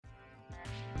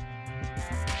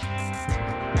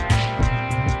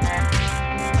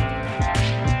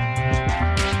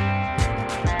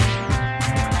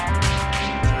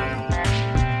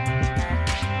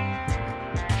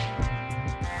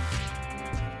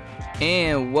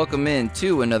And welcome in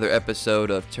to another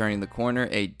episode of Turning the Corner,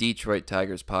 a Detroit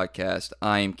Tigers podcast.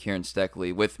 I am Kieran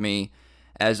Steckley. With me,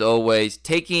 as always,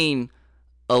 taking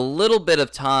a little bit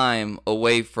of time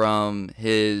away from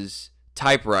his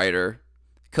typewriter,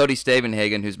 Cody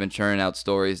Stavenhagen, who's been churning out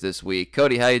stories this week.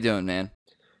 Cody, how you doing, man?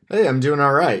 Hey, I'm doing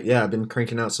all right. Yeah, I've been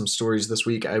cranking out some stories this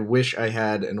week. I wish I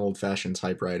had an old-fashioned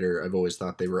typewriter. I've always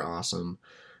thought they were awesome.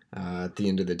 At the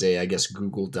end of the day, I guess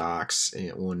Google Docs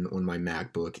on my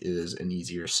MacBook is an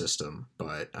easier system.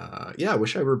 But yeah, I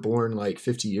wish I were born like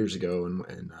 50 years ago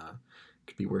and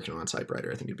could be working on a typewriter.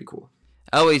 I think it'd be cool.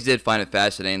 I always did find it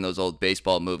fascinating, those old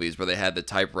baseball movies where they had the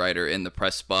typewriter in the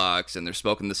press box and they're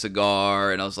smoking the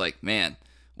cigar. And I was like, man,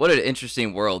 what an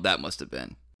interesting world that must have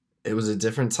been. It was a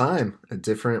different time, a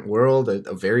different world,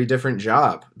 a very different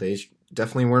job. They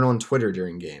definitely weren't on Twitter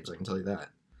during games, I can tell you that.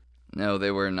 No,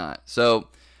 they were not. So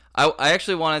I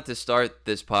actually wanted to start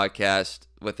this podcast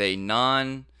with a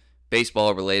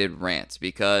non-baseball related rant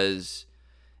because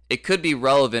it could be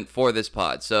relevant for this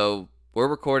pod. So we're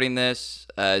recording this.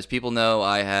 As people know,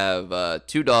 I have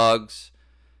two dogs,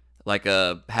 like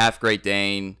a half Great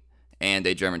Dane and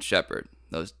a German Shepherd.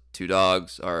 Those two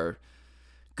dogs are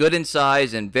good in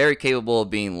size and very capable of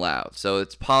being loud. So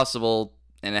it's possible,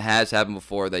 and it has happened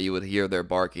before, that you would hear their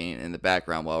barking in the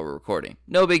background while we're recording.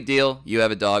 No big deal. You have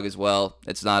a dog as well.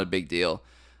 It's not a big deal.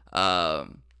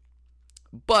 But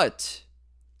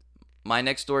my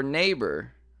next door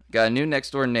neighbor got a new next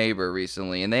door neighbor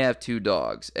recently, and they have two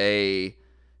dogs, a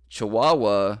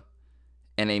Chihuahua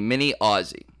and a mini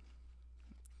Aussie.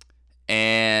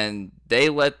 And they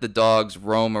let the dogs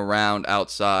roam around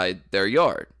outside their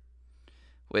yard,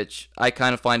 which I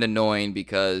kind of find annoying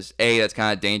because, A, that's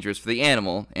kind of dangerous for the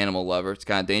animal lover. It's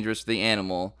kind of dangerous for the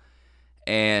animal.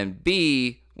 And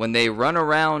B, when they run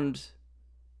around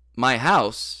my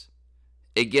house,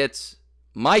 it gets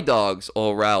my dogs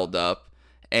all riled up.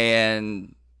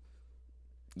 And,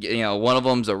 you know, one of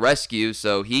them's a rescue,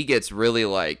 so he gets really,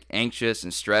 like, anxious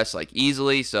and stressed, like,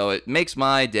 easily. So it makes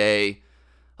my day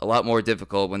a lot more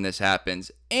difficult when this happens.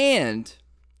 And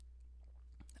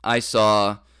I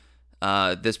saw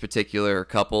this particular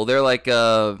couple. They're like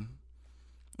a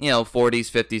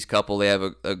 40s, 50s couple. They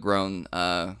have a grown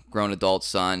adult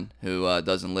son who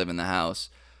doesn't live in the house.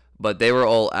 But they were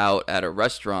all out at a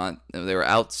restaurant. They were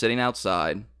out sitting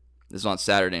outside. This was on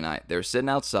Saturday night. They were sitting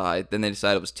outside. Then they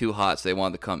decided it was too hot, so they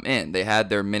wanted to come in. They had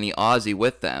their mini Aussie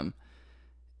with them.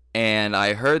 And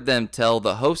I heard them tell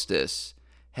the hostess,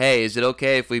 hey, is it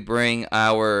okay if we bring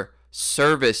our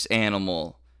service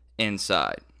animal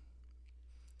inside?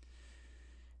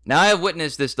 Now, I have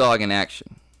witnessed this dog in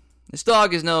action. This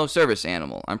dog is no service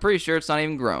animal. I'm pretty sure it's not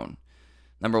even grown.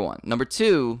 Number one. Number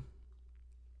two,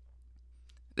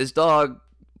 this dog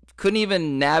couldn't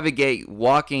even navigate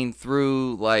walking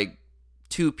through, like,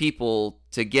 two people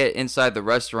to get inside the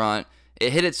restaurant.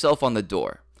 It hit itself on the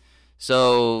door.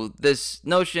 So this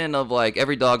notion of, like,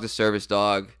 every dog's a service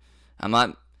dog, I'm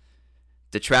not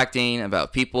detracting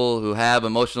about people who have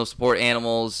emotional support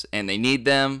animals and they need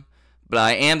them. But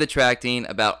I am detracting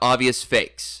about obvious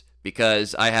fakes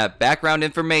because I have background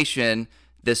information.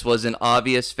 This was an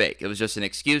obvious fake. It was just an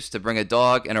excuse to bring a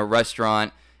dog in a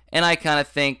restaurant, and I kind of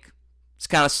think it's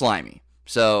kind of slimy.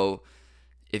 So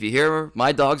if you hear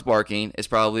my dog's barking, it's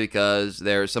probably because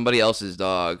there's somebody else's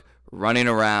dog running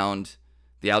around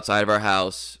the outside of our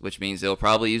house, which means they'll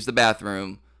probably use the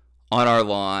bathroom on our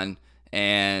lawn.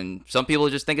 And some people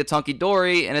just think it's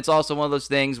hunky-dory, and it's also one of those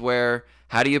things where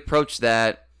how do you approach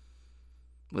that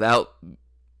without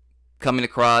coming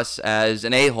across as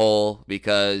an a-hole?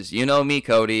 Because you know me,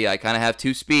 Cody, I kind of have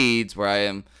two speeds where I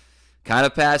am kind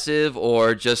of passive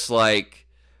or just like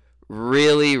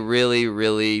really, really,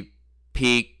 really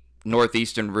peak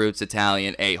Northeastern roots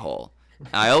Italian a-hole.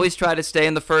 I always try to stay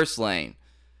in the first lane,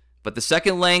 but the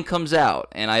second lane comes out,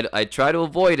 and I try to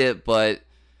avoid it, but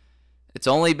it's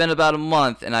only been about a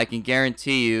month, and I can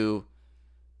guarantee you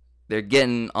they're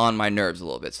getting on my nerves a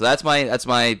little bit. So that's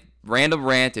my random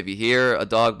rant. If you hear a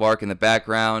dog bark in the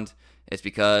background, it's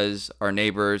because our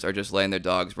neighbors are just letting their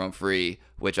dogs roam free,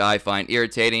 which I find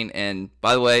irritating. And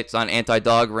by the way, it's not an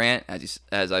anti-dog rant.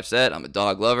 As I've said, I'm a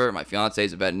dog lover. My fiance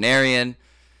is a veterinarian.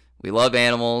 We love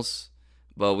animals,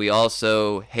 but we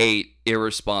also hate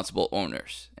irresponsible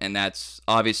owners. And that's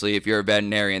obviously, if you're a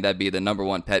veterinarian, that'd be the number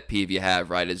one pet peeve you have,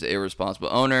 right, is an irresponsible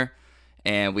owner.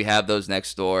 And we have those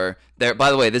next door. There, by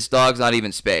the way, this dog's not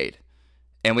even spayed.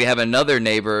 And we have another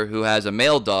neighbor who has a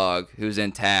male dog who's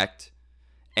intact,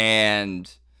 and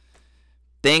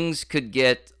things could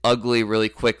get ugly really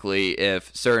quickly if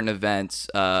certain events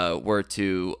were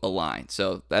to align.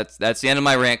 So that's the end of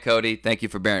my rant, Cody. Thank you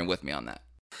for bearing with me on that.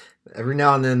 Every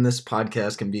now and then, this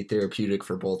podcast can be therapeutic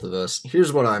for both of us.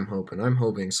 Here's what I'm hoping. I'm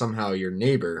hoping somehow your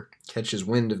neighbor catches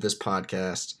wind of this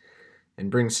podcast and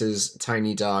brings his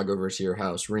tiny dog over to your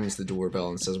house, rings the doorbell,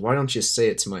 and says, "Why don't you say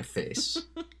it to my face?"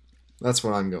 That's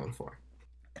what I'm going for.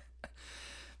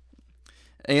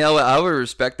 And you know what? I would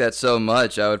respect that so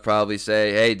much. I would probably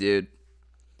say, "Hey, dude,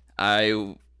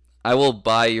 I I will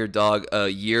buy your dog a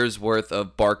year's worth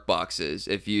of bark boxes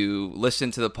if you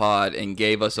listened to the pod and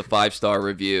gave us a 5-star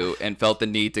review and felt the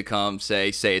need to come say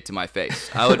it to my face."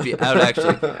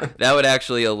 That would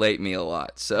actually elate me a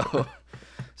lot. So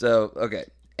okay.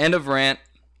 End of rant.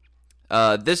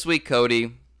 This week,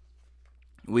 Cody,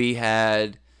 we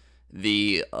had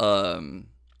the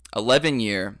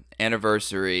 11-year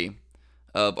anniversary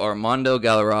of Armando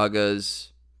Galarraga's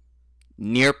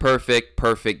near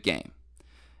perfect game.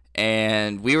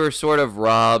 And we were sort of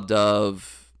robbed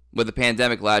of, with the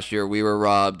pandemic last year, we were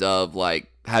robbed of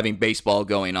like having baseball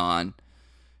going on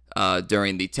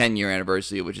during the 10-year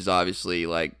anniversary, which is obviously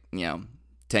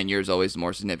 10 years always the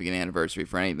more significant anniversary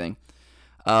for anything.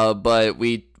 But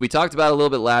we talked about it a little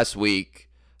bit last week.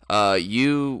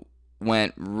 You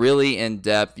went really in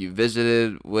depth. You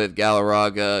visited with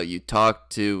Galarraga. You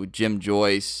talked to Jim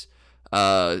Joyce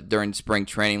during spring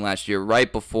training last year,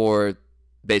 right before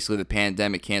basically the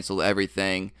pandemic canceled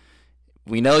everything.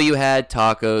 We know you had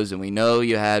tacos and we know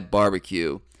you had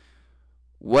barbecue.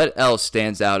 What else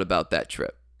stands out about that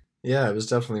trip? Yeah, it was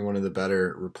definitely one of the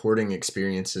better reporting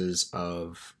experiences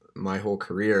of my whole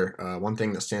career. One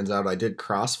thing that stands out, I did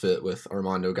CrossFit with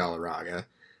Armando Galarraga.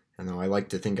 And though I like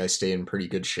to think I stay in pretty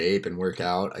good shape and work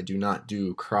out, I do not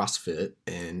do CrossFit.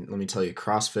 And let me tell you,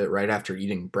 CrossFit right after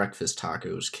eating breakfast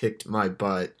tacos kicked my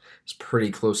butt. It was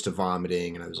pretty close to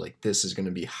vomiting, and I was like, this is going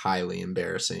to be highly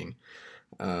embarrassing.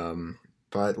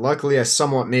 But luckily, I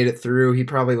somewhat made it through. He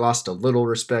probably lost a little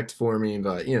respect for me,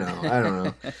 but I don't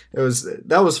know.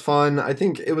 That was fun. I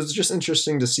think it was just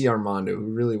interesting to see Armando,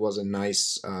 who really was a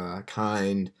nice,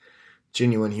 kind,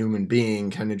 genuine human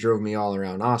being. Kind of drove me all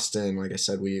around Austin. Like I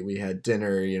said, we had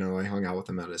dinner. I hung out with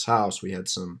him at his house. We had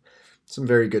some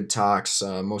very good talks.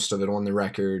 Most of it on the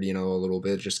record. A little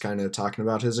bit just kind of talking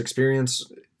about his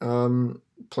experience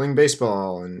playing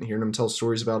baseball and hearing him tell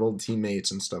stories about old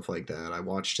teammates and stuff like that. I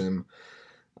watched him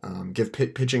give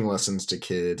pitching lessons to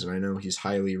kids, and I know he's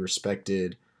highly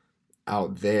respected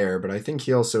out there, but I think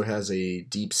he also has a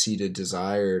deep-seated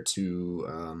desire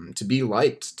to be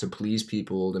liked, to please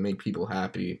people, to make people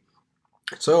happy.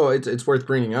 So it's worth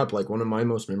bringing up. Like, one of my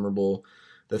most memorable,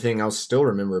 the thing I'll still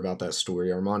remember about that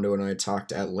story, Armando and I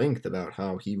talked at length about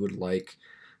how he would like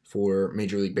for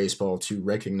Major League Baseball to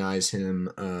recognize him,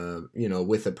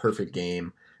 with a perfect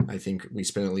game. I think we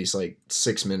spent at least like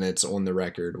 6 minutes on the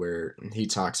record where he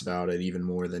talks about it even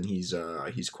more than he's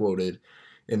quoted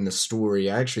in the story.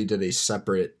 I actually did a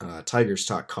separate Tigers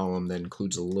Talk column that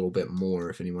includes a little bit more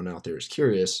if anyone out there is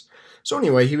curious. So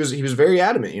anyway, he was very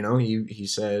adamant. He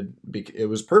said it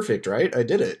was perfect, right? I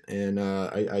did it, and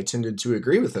I tended to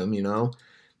agree with him.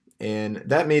 And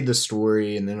that made the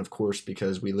story. And then, of course,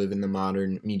 because we live in the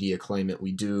modern media climate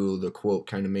we do, the quote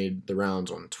kind of made the rounds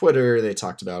on Twitter. They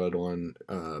talked about it on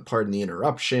Pardon the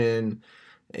Interruption,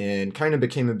 and kind of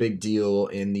became a big deal.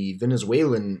 And the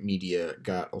Venezuelan media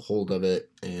got a hold of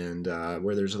it, and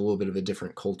where there's a little bit of a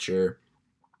different culture.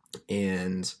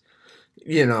 And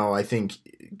I think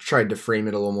tried to frame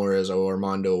it a little more as,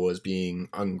 Armando was being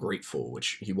ungrateful,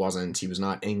 which he wasn't. He was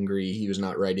not angry. He was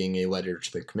not writing a letter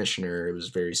to the commissioner. It was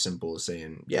very simple,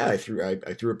 saying, yeah, I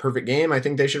threw a perfect game. I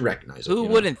think they should recognize it. Who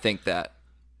wouldn't think that?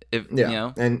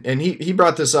 And he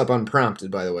brought this up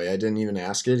unprompted, by the way. I didn't even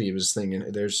ask it. He was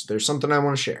thinking, there's something I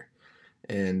want to share.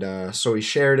 And so he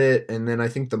shared it, and then I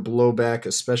think the blowback,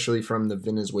 especially from the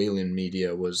Venezuelan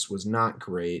media, was not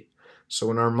great. So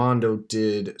when Armando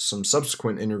did some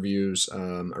subsequent interviews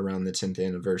around the 10th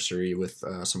anniversary with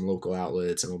some local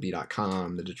outlets,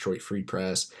 MLB.com, the Detroit Free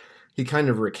Press, he kind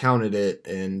of recounted it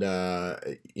and,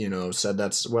 said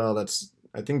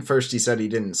I think first he said he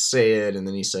didn't say it, and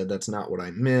then he said that's not what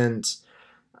I meant.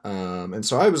 And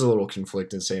so I was a little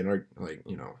conflicted, saying, are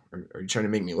you trying to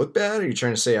make me look bad? Are you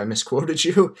trying to say I misquoted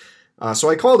you?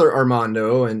 So I called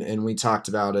Armando, and we talked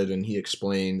about it, and he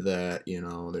explained that,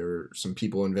 there were some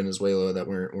people in Venezuela that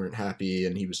weren't happy,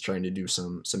 and he was trying to do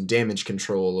some damage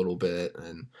control a little bit.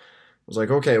 And I was like,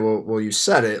 okay, well, you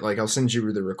said it. Like, I'll send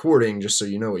you the recording just so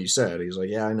you know what you said. He's like,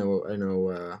 yeah, I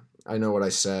know what I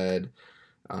said.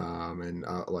 And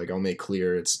I'll make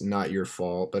clear it's not your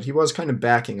fault. But he was kind of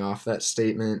backing off that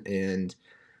statement, and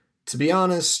to be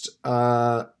honest,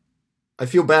 I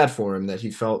feel bad for him that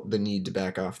he felt the need to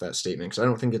back off that statement, because I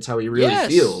don't think it's how he really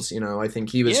feels. I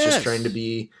think he was just trying to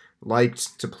be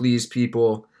liked, to please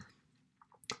people.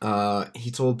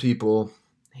 He told people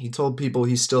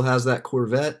he still has that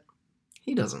Corvette.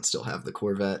 He doesn't still have the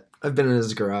Corvette. I've been in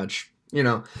his garage.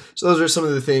 So those are some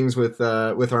of the things with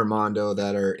Armando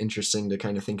that are interesting to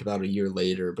kind of think about a year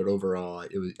later. But overall,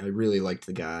 I really liked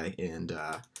the guy, and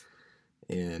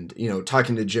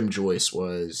talking to Jim Joyce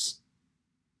was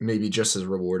maybe just as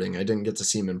rewarding. I didn't get to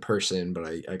see him in person, but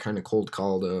I kind of cold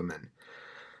called him, and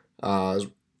I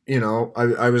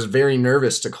was very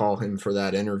nervous to call him for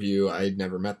that interview. I'd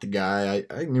never met the guy.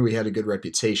 I knew he had a good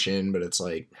reputation, but it's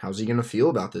like, how's he gonna feel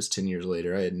about this 10 years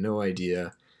later? I had no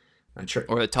idea.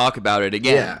 Or to talk about it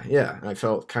again. Yeah. I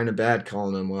felt kind of bad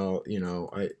calling him. Well,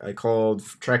 I called,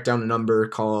 tracked down a number,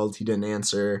 called, he didn't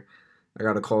answer. I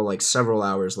got a call like several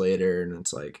hours later, and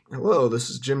it's like, hello, this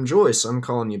is Jim Joyce. I'm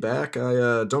calling you back.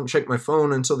 I don't check my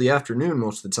phone until the afternoon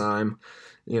most of the time,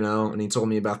 and he told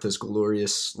me about this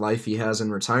glorious life he has in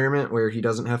retirement where he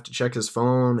doesn't have to check his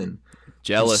phone. And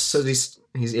jealous.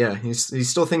 He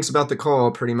still thinks about the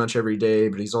call pretty much every day,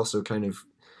 but he's also kind of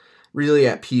really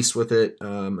at peace with it,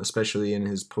 especially in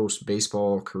his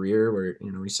post-baseball career where,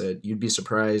 he said, you'd be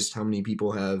surprised how many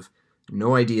people have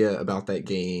no idea about that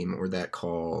game or that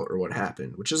call or what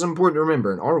happened, which is important to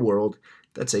remember. In our world,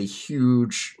 that's a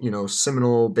huge,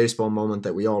 seminal baseball moment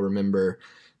that we all remember.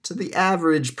 To the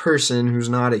average person who's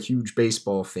not a huge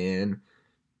baseball fan,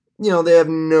 they have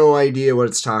no idea what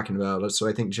it's talking about. So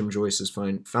I think Jim Joyce has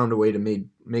found a way to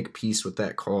make peace with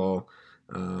that call.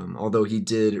 Although he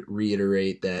did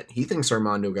reiterate that he thinks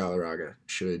Armando Galarraga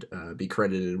should be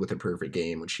credited with a perfect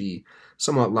game, which he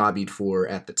somewhat lobbied for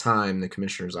at the time. The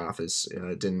commissioner's office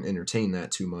didn't entertain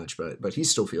that too much, but he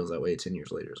still feels that way 10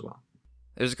 years later as well.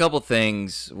 There's a couple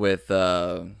things with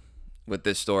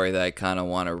this story that I kind of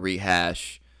want to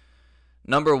rehash.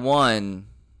 Number one,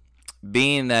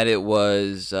 being that it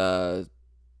was over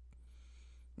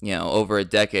a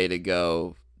decade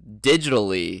ago,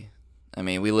 digitally, I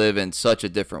mean, we live in such a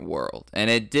different world, and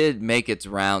it did make its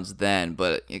rounds then.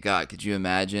 But God, could you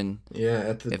imagine?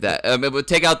 Yeah, if that. I mean,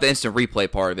 take out the instant replay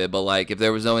part of it, but like if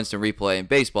there was no instant replay in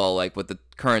baseball, like with the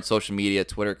current social media,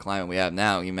 Twitter climate we have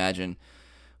now, you imagine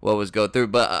what was go through.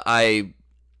 But I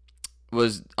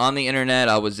was on the internet.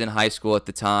 I was in high school at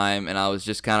the time, and I was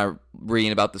just kind of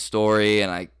reading about the story, and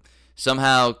I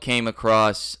somehow came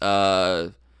across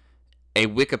a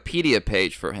Wikipedia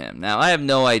page for him. Now, I have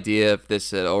no idea if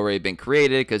this had already been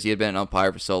created because he had been an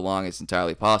umpire for so long, it's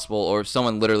entirely possible, or if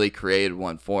someone literally created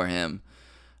one for him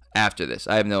after this.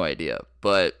 I have no idea.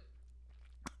 But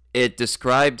it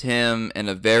described him in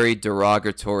a very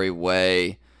derogatory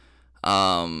way.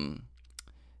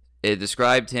 It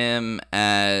described him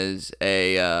as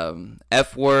a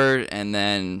F word and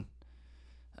then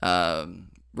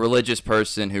religious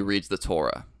person who reads the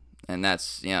Torah. And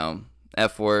that's,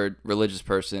 F word, religious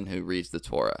person who reads the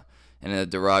Torah in a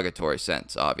derogatory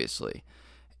sense, obviously.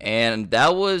 And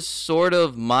that was sort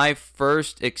of my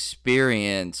first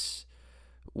experience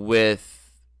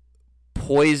with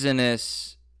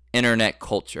poisonous internet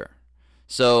culture.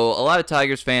 So a lot of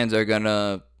Tigers fans are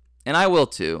gonna, and I will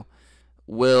too,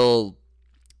 will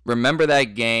remember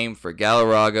that game for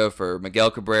Galarraga, for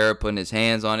Miguel Cabrera putting his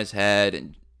hands on his head,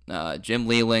 and Jim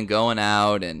Leyland going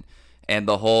out, and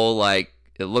the whole like,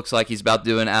 it looks like he's about to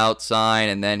do an out sign,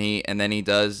 and then he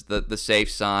does the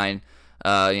safe sign.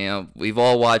 We've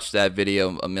all watched that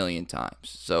video a million times,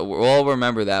 so we'll all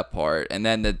remember that part. And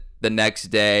then the next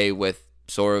day with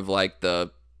sort of like the,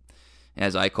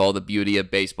 as I call, the beauty of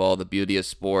baseball, the beauty of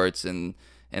sports, and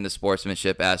the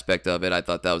sportsmanship aspect of it, I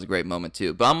thought that was a great moment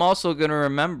too. But I'm also gonna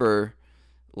remember,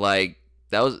 like,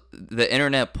 that was the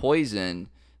internet poison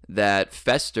that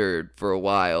festered for a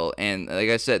while, and like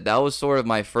I said, that was sort of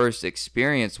my first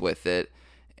experience with it.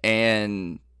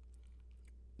 And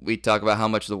we talk about how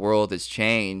much the world has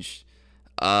changed.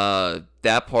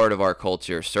 That part of our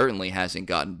culture certainly hasn't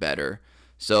gotten better,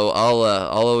 so I'll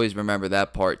always remember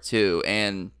that part too.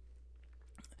 And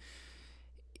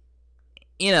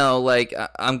like,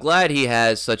 I'm glad he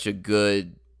has such a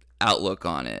good outlook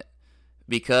on it,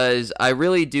 because I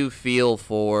really do feel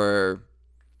for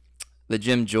the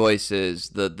Jim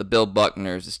Joyces, the Bill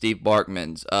Buckners, the Steve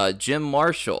Barkmans, Jim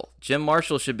Marshall. Jim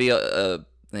Marshall should be a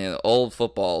old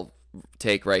football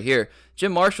take right here.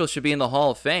 Jim Marshall should be in the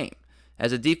Hall of Fame.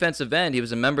 As a defensive end, he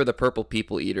was a member of the Purple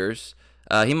People Eaters.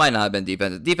 He might not have been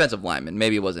defensive lineman.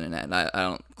 Maybe he wasn't an end. I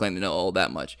don't claim to know all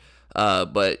that much.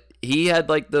 But he had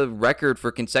like the record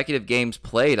for consecutive games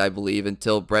played, I believe,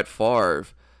 until Brett Favre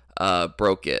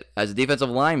broke it as a defensive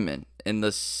lineman in the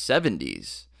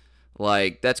 70s.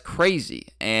 Like, that's crazy.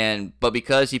 But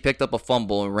because he picked up a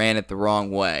fumble and ran it the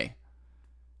wrong way,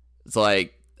 it's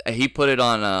like, he put it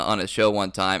on a show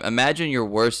one time. Imagine your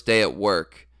worst day at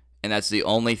work and that's the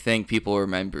only thing people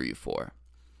remember you for.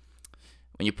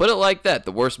 When you put it like that,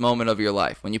 the worst moment of your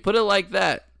life, when you put it like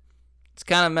that, it's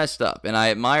kind of messed up. And I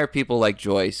admire people like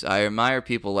Joyce. I admire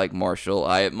people like Marshall.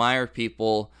 I admire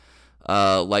people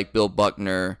like Bill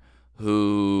Buckner,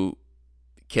 who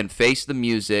can face the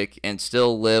music and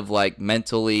still live like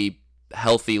mentally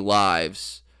healthy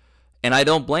lives. And I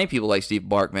don't blame people like Steve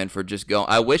Barkman for just going.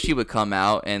 I wish he would come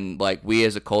out, and like we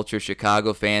as a culture,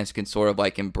 Chicago fans, can sort of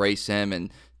like embrace him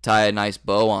and tie a nice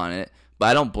bow on it. But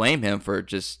I don't blame him for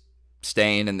just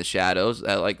staying in the shadows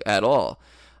at all.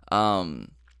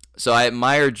 So I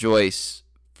admire Joyce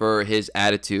for his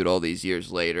attitude all these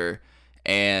years later,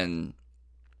 and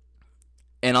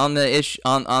on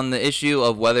the issue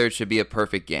of whether it should be a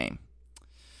perfect game.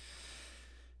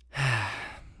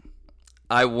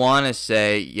 I want to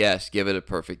say, yes, give it a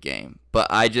perfect game. But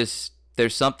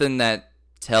there's something that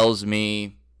tells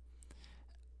me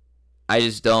I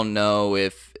just don't know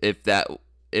if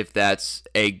that's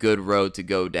a good road to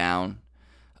go down.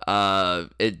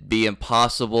 It'd be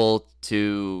impossible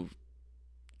to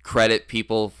credit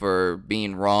people for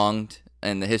being wronged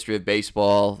in the history of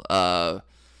baseball.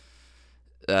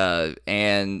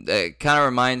 And it kind of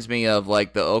reminds me of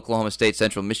like the Oklahoma State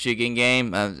Central Michigan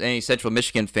game. Any Central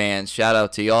Michigan fans, shout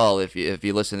out to y'all if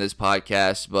you listen to this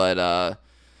podcast. But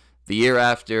the year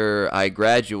after I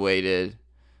graduated,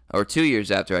 or 2 years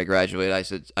after I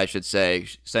graduated, I should say,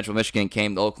 Central Michigan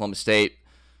came to Oklahoma State,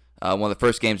 one of the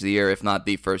first games of the year, if not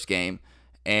the first game,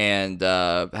 and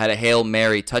had a Hail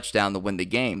Mary touchdown to win the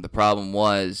game. The problem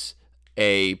was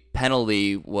a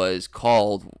penalty was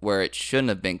called where it shouldn't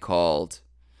have been called,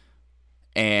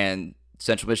 and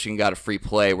Central Michigan got a free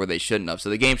play where they shouldn't have. So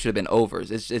the game should have been over.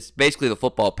 It's basically the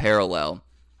football parallel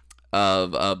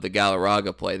of the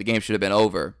Galarraga play. The game should have been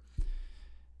over.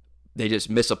 They just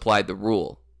misapplied the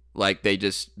rule. Like, they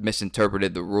just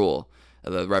misinterpreted the rule.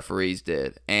 The referees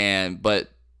did.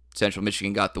 But Central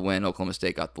Michigan got the win. Oklahoma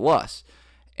State got the loss.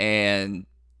 And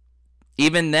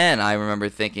even then, I remember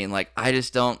thinking, like, I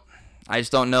just don't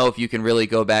know if you can really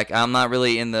go back. I'm not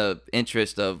really in the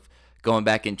interest of going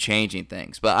back and changing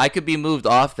things. But I could be moved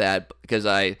off that because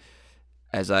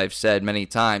as I've said many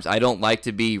times, I don't like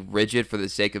to be rigid for the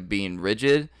sake of being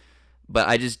rigid. But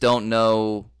I just don't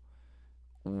know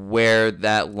where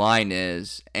that line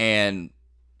is. And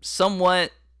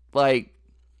somewhat, like,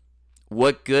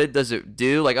 what good does it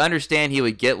do? Like, I understand he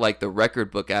would get, like, the record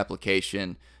book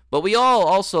application, but we all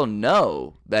also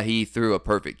know that he threw a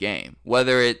perfect game,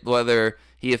 whether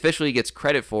he officially gets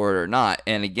credit for it or not.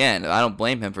 And again, I don't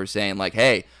blame him for saying, like,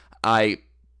 hey, I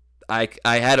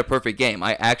had a perfect game.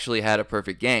 I actually had a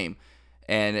perfect game.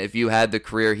 And if you had the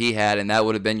career he had and that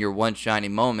would have been your one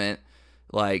shining moment,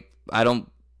 like, I don't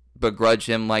begrudge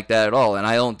him like that at all. And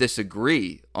I don't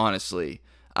disagree, honestly.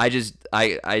 I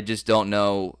just don't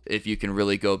know if you can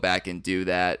really go back and do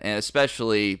that. And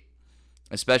especially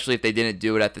if they didn't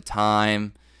do it at the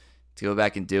time, to go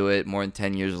back and do it more than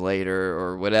 10 years later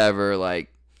or whatever. Like,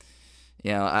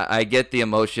 you know, I get the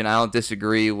emotion. I don't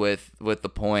disagree with the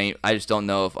point. I just don't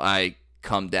know if I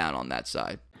come down on that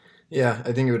side. Yeah,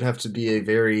 I think it would have to be a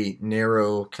very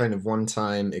narrow kind of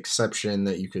one-time exception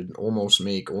that you could almost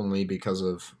make only because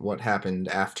of what happened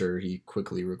after he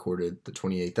quickly recorded the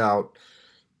 28th out.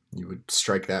 You would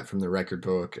strike that from the record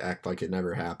book, act like it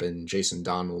never happened. Jason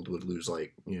Donald would lose,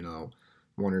 like,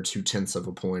 1 or 2/10 of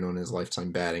a point on his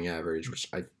lifetime batting average, which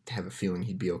I have a feeling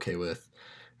he'd be okay with.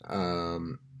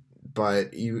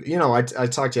 But I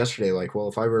talked yesterday, like, well,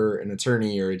 if I were an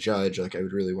attorney or a judge, like, I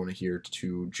would really want to hear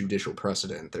to judicial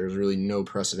precedent. There's really no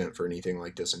precedent for anything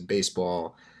like this in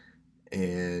baseball,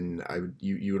 and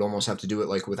you would almost have to do it,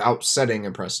 like, without setting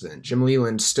a precedent. Jim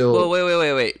Leyland still.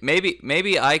 Well, wait.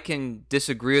 Maybe I can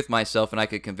disagree with myself, and I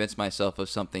could convince myself of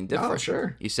something different. Oh,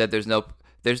 sure. You said there's no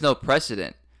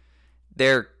precedent.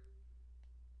 Let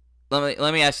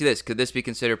me ask you this: could this be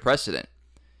considered precedent?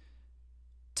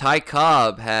 Ty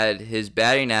Cobb had his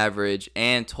batting average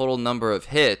and total number of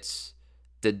hits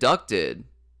deducted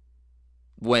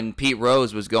when Pete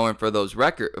Rose was going for those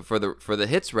for the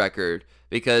hits record,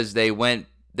 because they went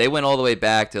all the way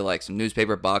back to, like, some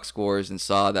newspaper box scores and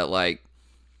saw that, like,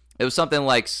 it was something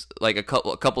like a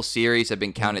couple series had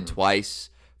been counted twice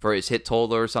for his hit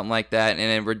total or something like that, and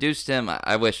it reduced him.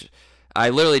 I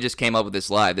literally just came up with this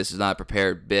live. This is not a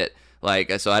prepared bit.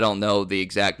 Like, so I don't know the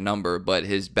exact number, but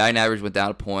his batting average went down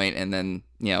a point, and then,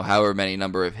 however many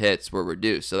number of hits were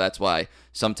reduced. So that's why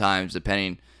sometimes,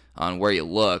 depending on where you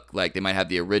look, like, they might have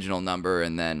the original number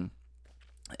and then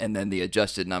the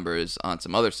adjusted numbers on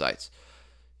some other sites.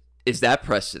 Is that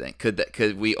precedent?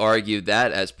 Could we argue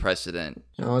that as precedent?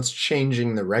 It's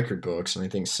changing the record books, and I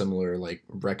think similar like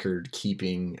record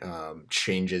keeping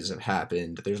changes have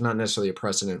happened. There's not necessarily a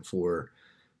precedent for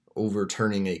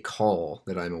overturning a call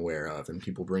that I'm aware of, and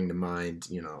people bring to mind,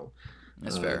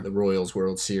 That's fair. the Royals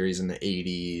World Series in the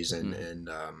 '80s, and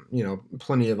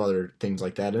plenty of other things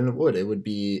like that. And it would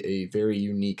be a very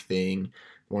unique thing.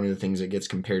 One of the things that gets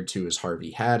compared to is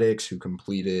Harvey Haddix, who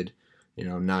completed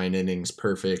 9 innings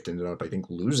perfect, ended up I think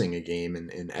losing a game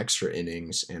in extra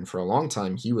innings, and for a long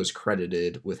time he was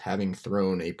credited with having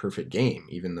thrown a perfect game,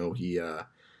 even though he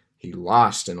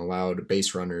lost and allowed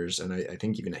base runners and I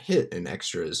think even a hit in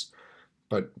extras.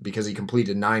 But because he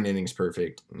completed 9 innings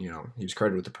perfect, he was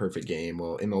credited with the perfect game.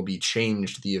 Well, MLB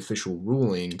changed the official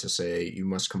ruling to say you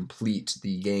must complete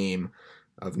the game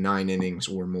of 9 innings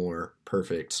or more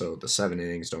perfect, so the 7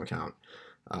 innings don't count.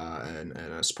 And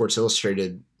a Sports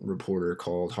Illustrated reporter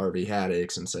called Harvey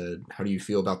Haddix and said, "How do you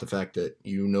feel about the fact that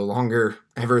you no longer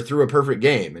ever threw a perfect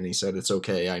game?" And he said, "It's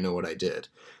okay. I know what I did."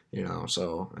 Nice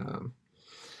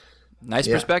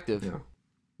Yeah. perspective. Yeah.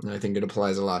 And I think it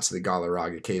applies a lot to the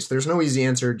Galarraga case. There's no easy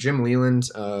answer. Jim Leland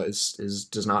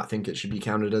does not think it should be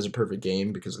counted as a perfect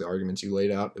game because of the arguments you laid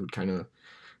out. It would kind of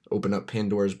open up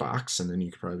Pandora's box, and then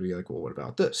you could probably be like, well, what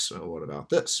about this? Well, what about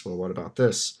this? Well, what about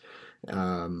this?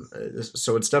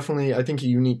 So it's definitely, I think, a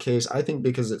unique case. I think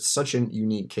because it's such a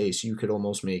unique case, you could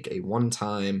almost make a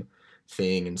one-time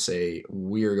thing and say,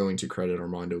 we are going to credit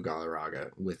Armando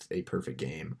Galarraga with a perfect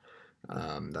game.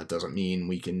 That doesn't mean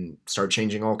we can start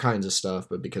changing all kinds of stuff,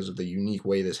 but because of the unique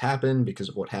way this happened, because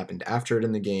of what happened after it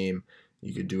in the game,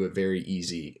 you could do it very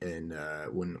easy and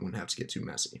wouldn't have to get too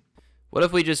messy. What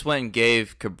if we just went and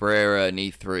gave Cabrera an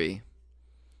E3?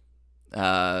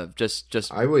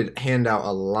 Just I would hand out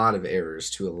a lot of errors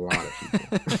to a lot of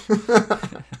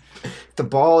people. If the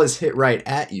ball is hit right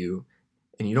at you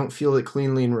and you don't feel it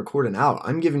cleanly and recorded out,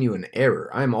 I'm giving you an error.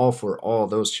 I'm all for all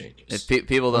those changes. If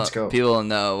people don't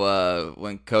know,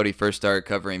 when Cody first started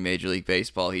covering Major League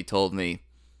Baseball, he told me,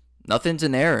 "Nothing's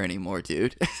an error anymore,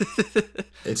 dude."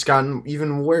 It's gotten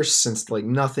even worse since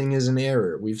nothing is an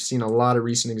error. We've seen a lot of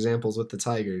recent examples with the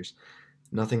Tigers.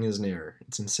 Nothing is an error.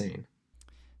 It's insane.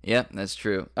 Yeah, that's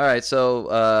true. All right,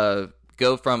 so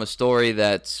go from a story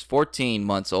that's 15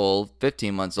 months old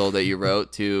that you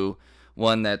wrote to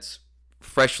one that's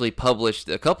freshly published,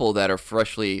 a couple that are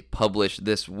freshly published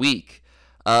this week.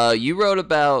 You wrote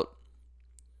about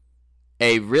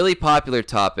a really popular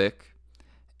topic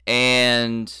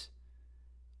and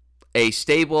a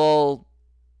stable,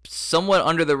 somewhat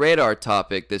under the radar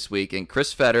topic this week, and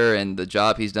Chris Fetter and the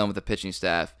job he's done with the pitching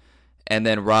staff, and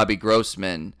then Robbie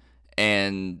Grossman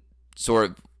and sort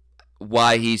of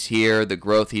why he's here, the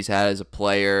growth he's had as a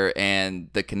player, and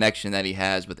the connection that he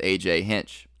has with AJ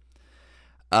Hinch.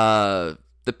 The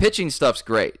pitching stuff's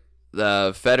great.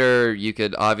 The Fetter, you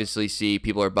could obviously see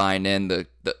people are buying in. The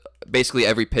basically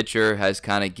every pitcher has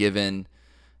kind of given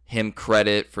him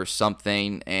credit for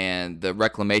something, and the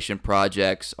reclamation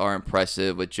projects are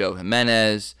impressive with Joe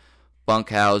Jimenez,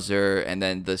 Bunkhauser, and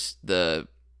then the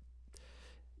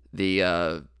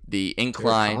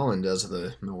incline. Derek Holland does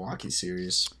the Milwaukee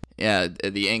series. Yeah,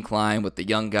 the incline with the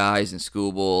young guys and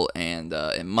Skubal and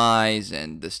Mize,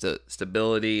 and the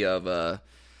stability of a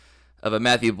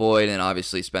Matthew Boyd, and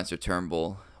obviously Spencer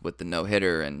Turnbull with the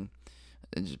no-hitter and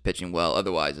just pitching well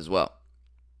otherwise as well.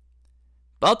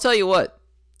 But I'll tell you what,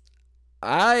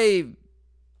 I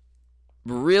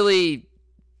really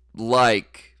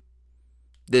like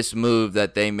this move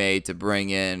that they made to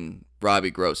bring in Robbie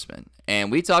Grossman.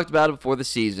 And we talked about it before the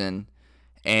season,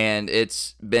 and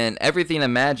it's been everything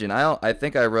imagined. I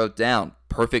think I wrote down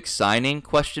perfect signing ?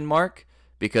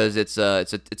 Because it's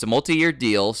a multi-year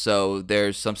deal, so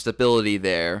there's some stability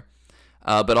there,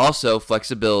 but also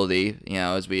flexibility.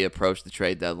 As we approach the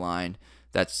trade deadline,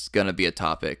 that's going to be a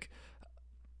topic.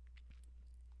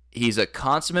 He's a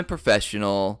consummate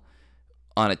professional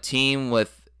on a team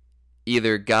with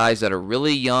either guys that are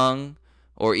really young,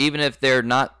 or even if they're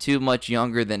not too much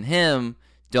younger than him,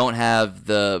 don't have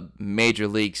the major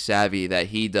league savvy that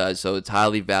he does. So it's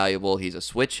highly valuable. He's a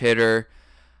switch hitter.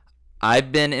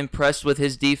 I've been impressed with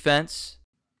his defense.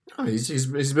 Oh,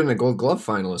 he's been a Gold Glove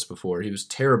finalist before. He was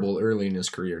terrible early in his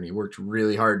career, and he worked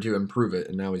really hard to improve it.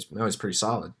 And now he's pretty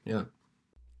solid. Yeah.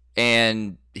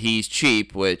 And he's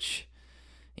cheap, which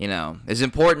is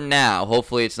important now.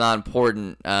 Hopefully, it's not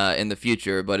important in the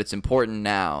future, but it's important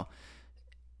now.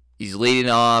 He's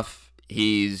leading off.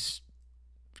 He's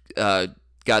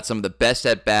got some of the best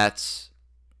at bats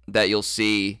that you'll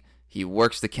see. He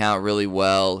works the count really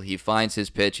well. He finds his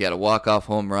pitch. He had a walk-off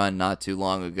home run not too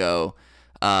long ago.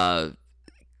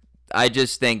 I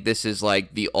just think this is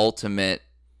like the ultimate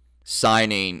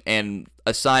signing, and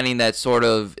a signing that sort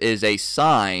of is a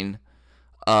sign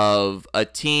of a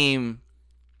team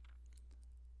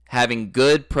having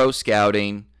good pro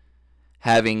scouting,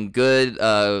 having good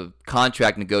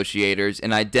contract negotiators,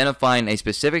 and identifying a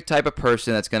specific type of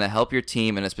person that's going to help your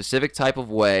team in a specific type of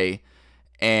way.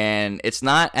 And it's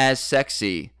not as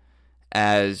sexy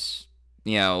as,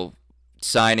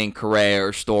 signing Correa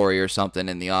or Story or something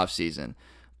in the offseason.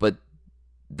 But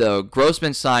the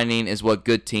Grossman signing is what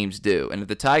good teams do. And if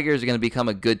the Tigers are going to become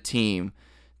a good team,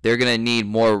 they're going to need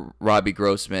more Robbie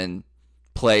Grossman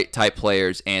type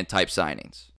players and type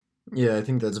signings. Yeah, I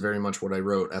think that's very much what I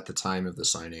wrote at the time of the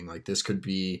signing. Like, this could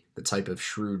be the type of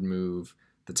shrewd move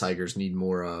the Tigers need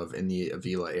more of in the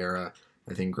Avila era.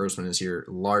 I think Grossman is here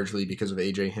largely because of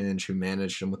A.J. Hinch, who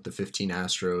managed him with the 15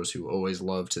 Astros, who always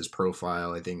loved his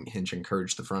profile. I think Hinch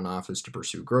encouraged the front office to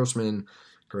pursue Grossman.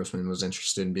 Grossman was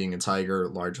interested in being a Tiger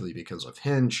largely because of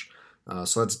Hinch.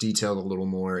 So that's detailed a little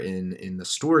more in the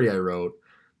story I wrote.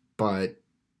 But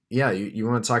yeah, you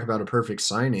want to talk about a perfect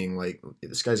signing. Like,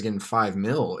 this guy's getting $5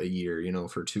 million a year,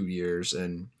 for 2 years.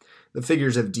 And the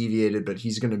figures have deviated, but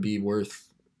he's going to be worth,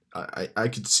 I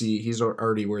could see he's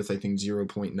already worth, I think,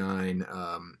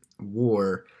 0.9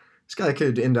 WAR. This guy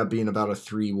could end up being about a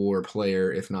 3 WAR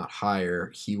player, if not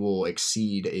higher. He will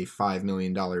exceed a $5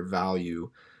 million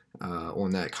value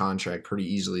on that contract pretty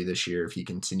easily this year if he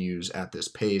continues at this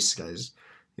pace.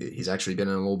 He's actually been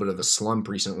in a little bit of a slump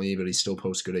recently, but he still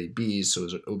posts good ABs, so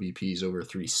his OBP is over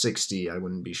 360. I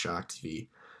wouldn't be shocked if he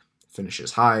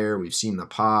finishes higher. We've seen the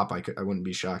pop. I wouldn't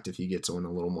be shocked if he gets on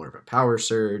a little more of a power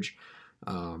surge.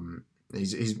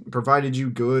 He's provided you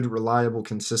good, reliable,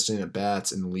 consistent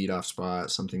at-bats in the leadoff spot,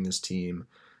 something this team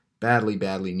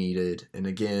badly needed. And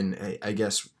again, I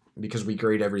guess because we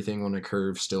grade everything on a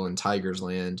curve still in Tigers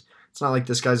land, it's not like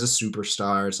this guy's a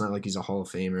superstar. It's not like he's a Hall of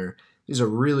Famer. He's a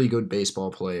really good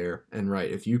baseball player. And right,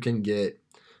 if you can get,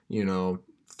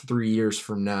 3 years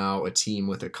from now, a team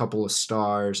with a couple of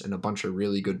stars and a bunch of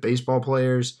really good baseball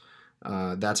players,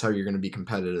 that's how you're going to be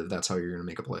competitive. That's how you're going to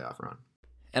make a playoff run.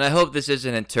 And I hope this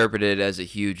isn't interpreted as a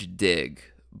huge dig,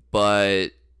 but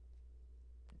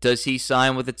does he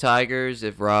sign with the Tigers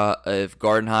if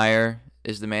Gardenhire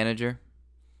is the manager?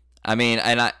 I mean,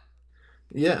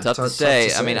 tough to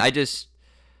say. I mean,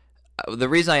 the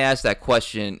reason I asked that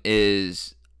question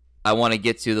is I want to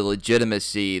get to the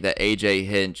legitimacy that A.J.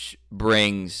 Hinch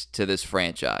brings to this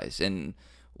franchise. And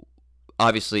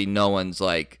obviously no one's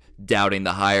like doubting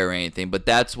the hire or anything, but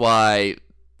that's why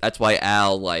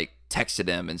Al like texted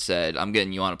him and said, "I'm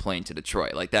getting you on a plane to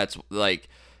Detroit." Like, that's like,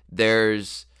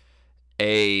 there's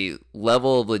a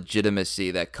level of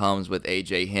legitimacy that comes with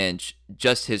A.J. Hinch,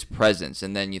 just his presence,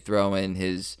 and then you throw in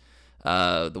his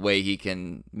the way he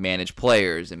can manage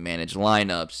players and manage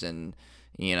lineups and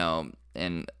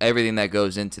and everything that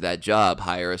goes into that job,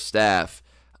 hire a staff.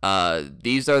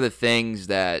 These are the things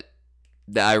that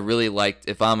I really liked.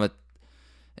 If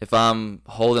I'm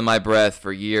holding my breath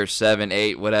for year 7,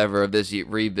 8, whatever of this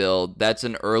rebuild, that's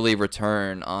an early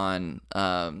return on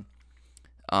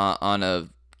a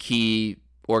key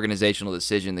organizational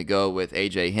decision to go with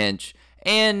A.J. Hinch.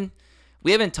 And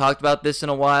we haven't talked about this in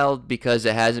a while because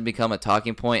it hasn't become a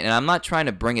talking point, and I'm not trying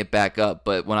to bring it back up,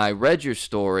 but when I read your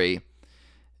story,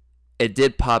 it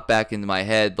did pop back into my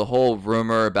head, the whole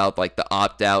rumor about like the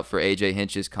opt-out for A.J.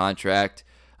 Hinch's contract,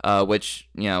 which,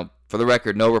 for the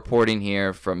record, no reporting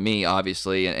here from me,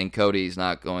 obviously, and Cody's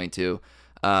not going to.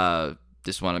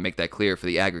 Just want to make that clear for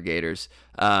the aggregators.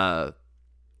 But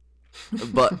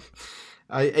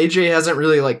AJ hasn't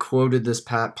really like quoted this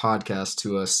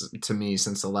podcast to me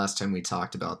since the last time we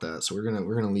talked about that, so we're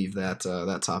gonna leave that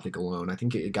topic alone. I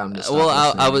think it got him to stop. Well,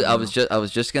 I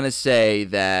was just gonna say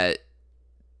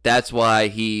that's why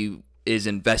he is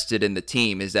invested in the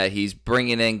team, is that he's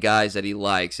bringing in guys that he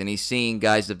likes, and he's seeing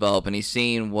guys develop, and he's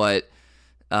seeing what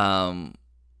a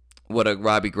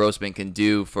Robbie Grossman can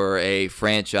do for a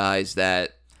franchise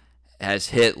that has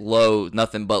hit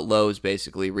nothing but lows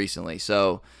basically recently.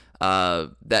 So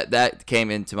that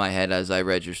came into my head as I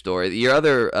read your story. Your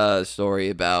other story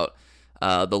about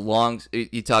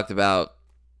you talked about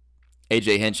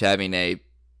A.J. Hinch having a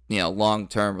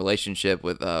long-term relationship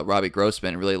with Robbie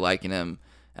Grossman, really liking him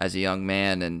as a young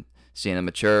man and seeing him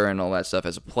mature and all that stuff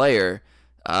as a player.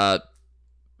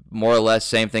 More or less,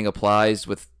 same thing applies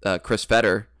with Chris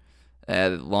Fetter.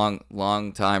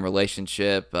 Long time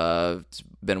relationship. It's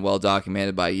been well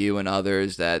documented by you and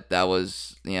others that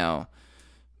was a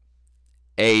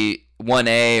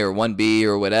 1A or 1B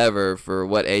or whatever for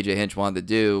what A.J. Hinch wanted to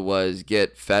do was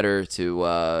get Fetter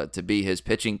to be his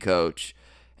pitching coach,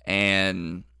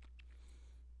 and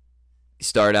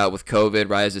started out with COVID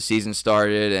right as the season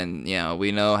started, and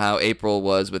we know how April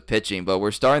was with pitching, but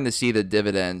we're starting to see the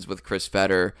dividends with Chris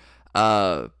Fetter.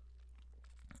 The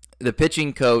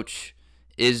pitching coach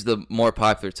is the more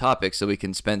popular topic, so we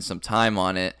can spend some time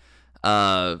on it.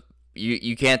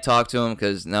 You can't talk to him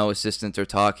because no assistants are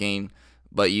talking,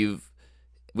 but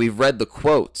we've read the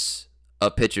quotes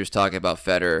of pitchers talking about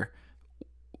Fetter.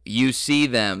 You see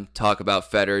them talk about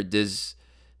Fetter. Can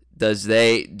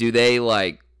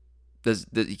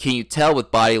you tell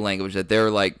with body language that they're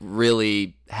like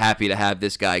really happy to have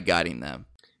this guy guiding them?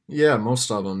 Yeah, most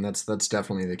of them. That's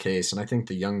definitely the case, and I think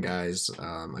the young guys,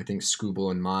 I think Skubal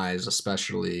and Mize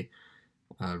especially,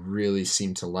 really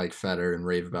seem to like Fetter and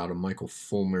rave about him. Michael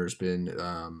Fulmer's been,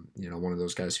 one of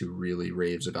those guys who really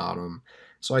raves about him.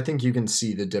 So I think you can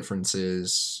see the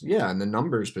differences, in the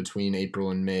numbers between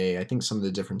April and May. I think some of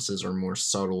the differences are more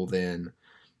subtle than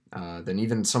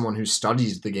even someone who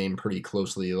studies the game pretty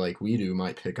closely, like we do,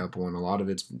 might pick up on. A lot of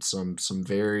it's some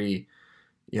very,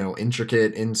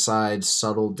 intricate, inside,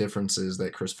 subtle differences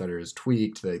that Chris Fetter has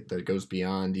tweaked that goes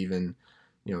beyond even,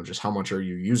 just how much are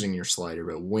you using your slider,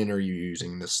 but when are you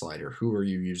using this slider? Who are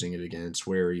you using it against?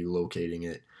 Where are you locating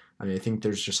it? I mean, I think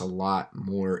there's just a lot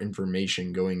more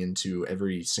information going into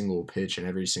every single pitch and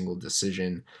every single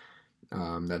decision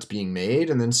that's being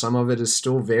made. And then some of it is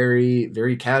still very,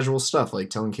 very casual stuff, like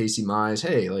telling Casey Mize,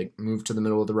 hey, like, move to the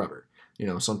middle of the rubber.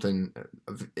 Something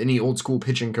any old school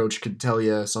pitching coach could tell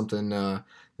you, something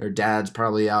their dad's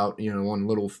probably out, on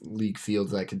little league field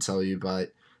that could tell you,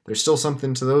 but there's still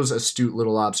something to those astute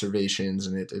little observations,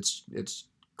 and it's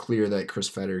clear that Chris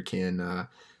Fetter can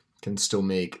still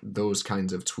make those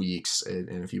kinds of tweaks.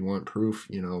 And if you want proof,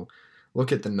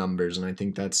 look at the numbers. And I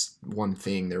think that's one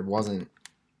thing. There wasn't,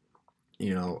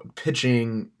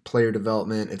 pitching, player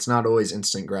development. It's not always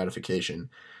instant gratification.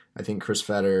 I think Chris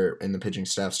Fetter and the pitching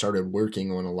staff started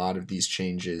working on a lot of these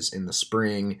changes in the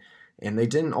spring, and they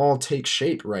didn't all take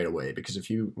shape right away, because if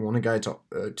you want a guy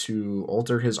to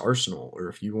alter his arsenal, or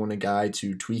if you want a guy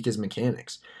to tweak his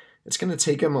mechanics, it's going to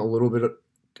take him a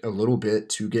little bit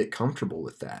to get comfortable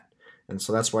with that. And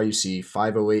so that's why you see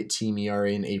 5.08 team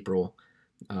ERA in April,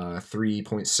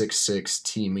 3.66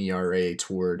 team ERA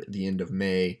toward the end of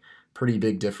May. Pretty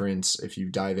big difference if you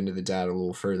dive into the data a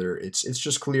little further. It's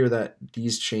just clear that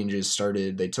these changes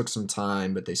they took some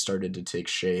time, but they started to take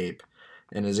shape.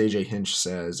 And as AJ Hinch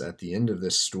says at the end of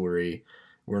this story,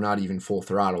 we're not even full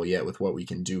throttle yet with what we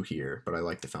can do here, but I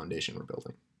like the foundation we're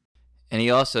building. And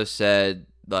he also said,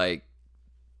 like,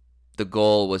 the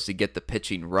goal was to get the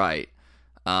pitching right,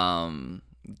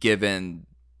 given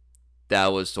that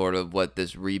was sort of what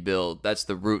this rebuild, that's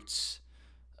the roots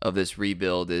of this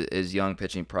rebuild is young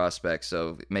pitching prospects.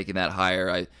 So making that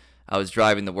higher, I was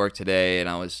driving to work today and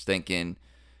I was thinking,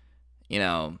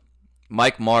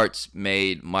 Mike Martz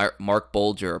made Mark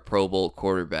Bolger a Pro Bowl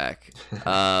quarterback.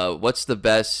 What's the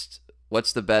best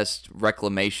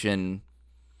reclamation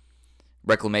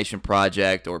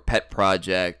project or pet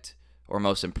project or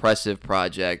most impressive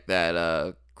project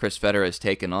that Chris Fetter has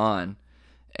taken on?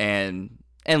 And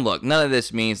look, none of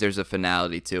this means there's a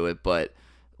finality to it, but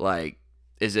like,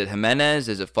 is it Jimenez?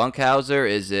 Is it Funkhauser?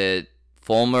 Is it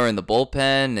Fulmer in the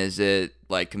bullpen? Is it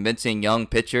like convincing young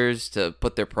pitchers to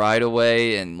put their pride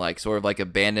away and like sort of like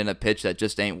abandon a pitch that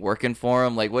just ain't working for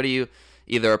them? Like,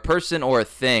 either a person or a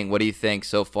thing, what do you think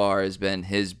so far has been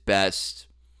his best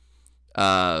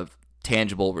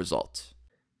tangible result?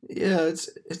 Yeah,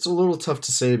 it's a little tough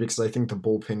to say, because I think the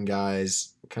bullpen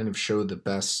guys kind of showed the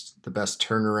best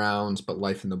turnarounds, but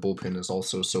life in the bullpen is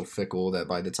also so fickle that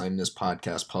by the time this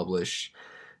podcast published,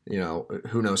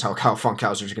 who knows how Kyle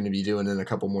Funkhauser is going to be doing in a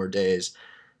couple more days.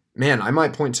 Man, I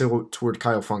might point toward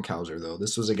Kyle Funkhauser, though.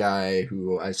 This was a guy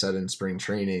who I said in spring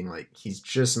training, like, he's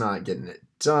just not getting it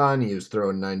done. He was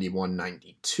throwing 91,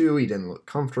 92. He didn't look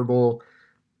comfortable,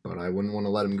 but I wouldn't want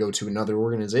to let him go to another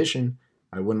organization.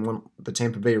 I wouldn't want the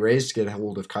Tampa Bay Rays to get a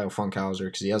hold of Kyle Funkhauser,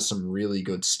 because he has some really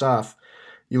good stuff.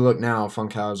 You look now,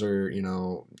 Funkhauser,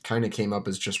 kind of came up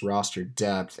as just roster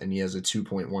depth, and he has a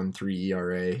 2.13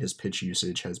 ERA. His pitch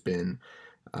usage has been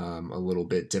a little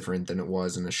bit different than it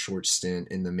was in a short stint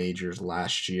in the majors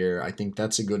last year. I think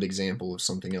that's a good example of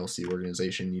something else the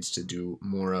organization needs to do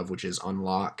more of, which is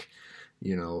unlock,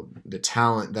 the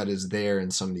talent that is there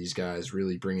in some of these guys,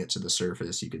 really bring it to the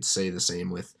surface. You could say the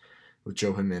same with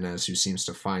Joe Jimenez, who seems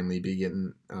to finally be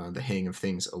getting the hang of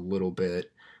things a little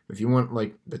bit. If you want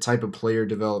like the type of player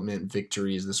development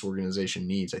victories this organization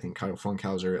needs, I think Kyle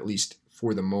Funkhauser, at least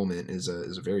for the moment, is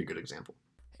a very good example.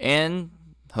 And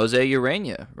Jose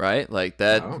Urena, right? Like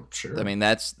that. Oh, sure. I mean,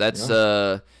 that's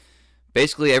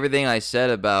basically everything I said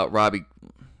about Robbie.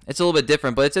 It's a little bit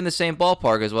different, but it's in the same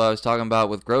ballpark as what I was talking about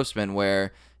with Grossman,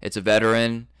 where it's a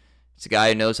veteran. It's a guy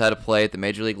who knows how to play at the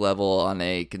major league level on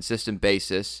a consistent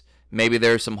basis. Maybe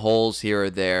there are some holes here or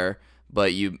there,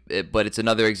 but it's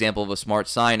another example of a smart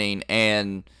signing.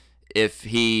 And if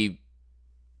he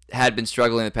had been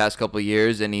struggling the past couple of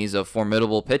years and he's a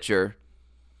formidable pitcher,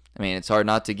 I mean, it's hard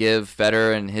not to give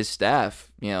Federer and his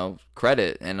staff,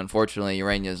 credit. And unfortunately,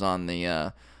 Ureña's on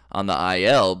the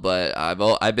IL, but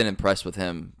I've been impressed with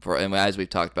him and as we've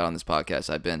talked about on this podcast,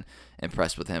 I've been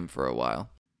impressed with him for a while.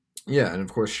 Yeah, and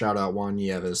of course, shout out Juan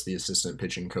Nieves, the assistant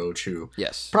pitching coach, who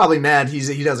yes, probably mad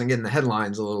he doesn't get in the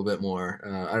headlines a little bit more.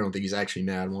 I don't think he's actually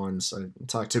mad once. I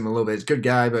talked to him a little bit. He's a good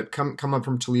guy, but come up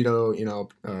from Toledo,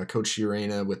 Coach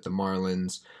Urena with the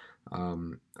Marlins.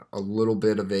 A little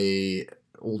bit of a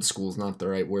old school is not the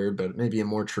right word, but maybe a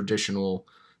more traditional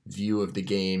view of the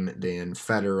game than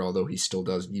Federer, although he still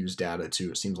does use data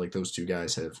too. It seems like those two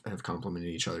guys have complemented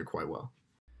each other quite well.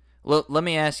 Well, let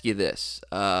me ask you this,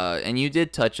 and you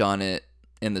did touch on it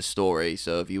in the story,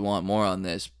 so if you want more on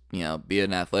this, be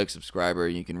an Athletic subscriber,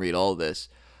 you can read all this,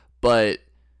 but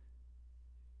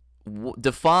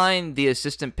define the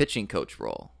assistant pitching coach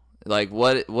role. Like,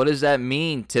 what does that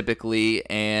mean typically,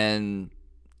 and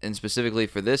specifically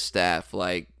for this staff?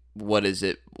 Like, what is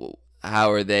it?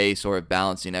 How are they sort of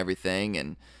balancing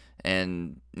everything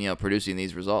and producing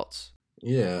these results?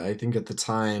 Yeah, I think at the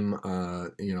time,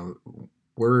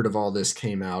 word of all this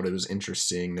came out, it was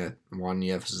interesting that Juan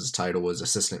Nieves' title was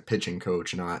assistant pitching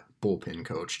coach, not bullpen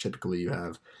coach. Typically, you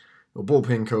have a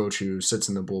bullpen coach who sits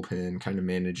in the bullpen, kind of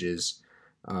manages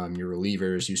your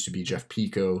relievers. Used to be Jeff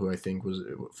Pico, who I think was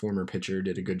a former pitcher,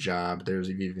 did a good job.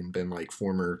 There's even been like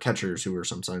former catchers who were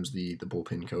sometimes the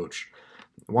bullpen coach.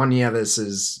 Juan Nieves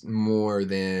is more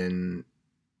than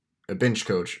a bench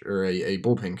coach or a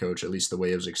bullpen coach, at least the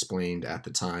way it was explained at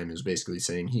the time, is basically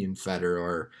saying he and Federer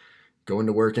are going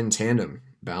to work in tandem,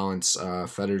 balance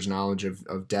Federer's knowledge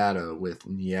of data with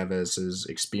Nieves'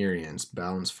 experience,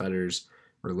 balance Federer's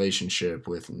relationship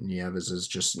with Nieves'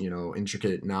 just,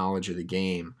 intricate knowledge of the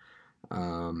game.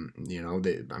 I'm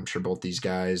sure both these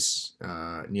guys,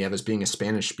 Nieves being a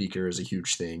Spanish speaker is a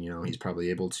huge thing. He's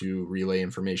probably able to relay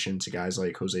information to guys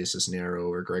like Jose Cisnero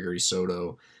or Gregory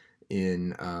Soto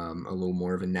in a little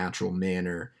more of a natural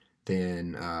manner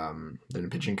than a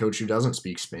pitching coach who doesn't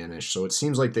speak Spanish. So it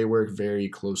seems like they work very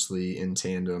closely in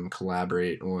tandem,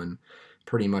 collaborate on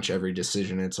pretty much every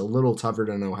decision. It's a little tougher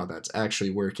to know how that's actually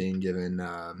working, given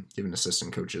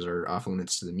assistant coaches are off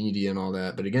limits to the media and all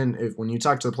that. But again, when you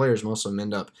talk to the players, most of them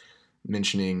end up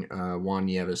mentioning Juan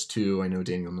Nieves too. I know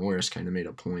Daniel Norris kind of made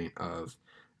a point of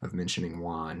mentioning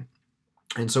Juan,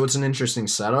 and so it's an interesting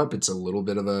setup. It's a little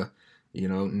bit of a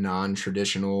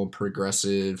non-traditional,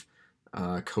 progressive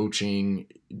coaching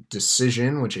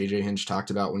decision, which AJ Hinch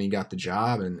talked about when he got the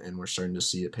job, and we're starting to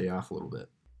see it pay off a little bit.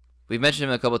 We've mentioned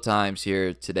him a couple times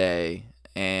here today,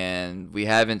 and we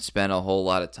haven't spent a whole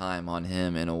lot of time on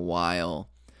him in a while.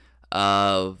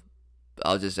 I'll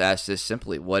just ask this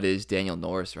simply: what is Daniel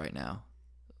Norris right now?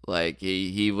 Like,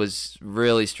 he was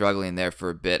really struggling there for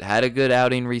a bit. Had a good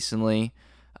outing recently.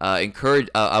 I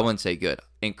wouldn't say good.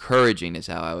 Encouraging is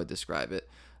how I would describe it.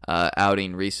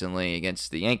 Outing recently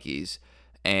against the Yankees,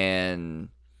 and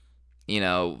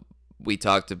we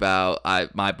talked about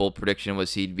my bold prediction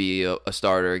was he'd be a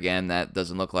starter again. That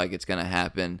doesn't look like it's going to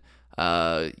happen.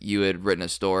 You had written a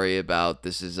story about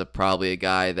this is probably a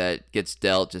guy that gets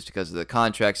dealt just because of the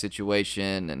contract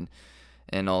situation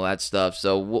and all that stuff.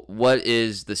 So what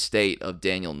is the state of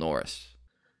Daniel Norris?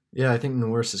 Yeah, I think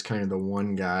Norris is kind of the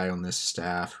one guy on this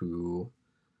staff who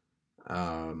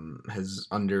has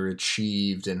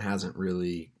underachieved and hasn't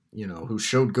really, who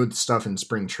showed good stuff in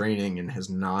spring training and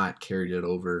has not carried it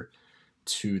over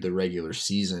to the regular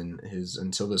season.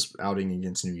 Until this outing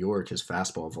against New York, his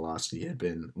fastball velocity had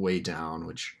been way down,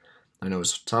 which I know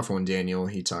is tough on Daniel.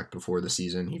 He talked before the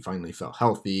season. He finally felt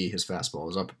healthy. His fastball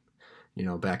was up,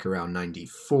 back around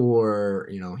 94.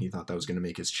 He thought that was going to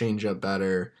make his changeup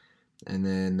better. And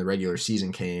then the regular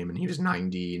season came and he was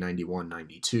 90, 91,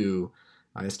 92.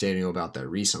 I asked Daniel about that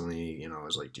recently. I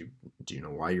was like, do you know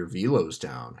why your velo's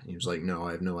down? He was like, no,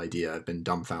 I have no idea. I've been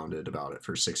dumbfounded about it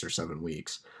for 6 or 7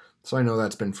 weeks. So I know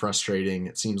that's been frustrating.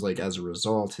 It seems like as a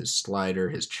result, his slider,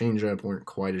 his changeup weren't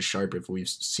quite as sharp as we've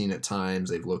seen at times.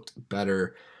 They've looked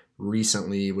better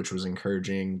recently, which was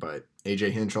encouraging. But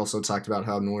AJ Hinch also talked about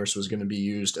how Norris was going to be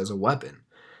used as a weapon.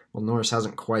 Well, Norris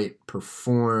hasn't quite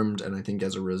performed, and I think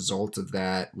as a result of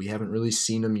that, we haven't really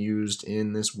seen him used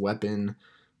in this weapon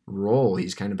role.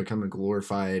 He's kind of become a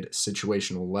glorified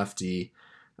situational lefty,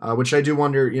 which I do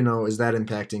wonder, is that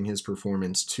impacting his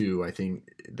performance too? I think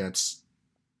that's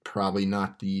probably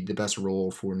not the best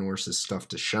role for Norris's stuff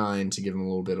to shine. To give him a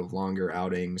little bit of longer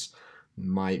outings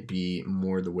might be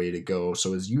more the way to go.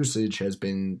 So his usage has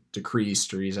been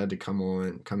decreased, or he's had to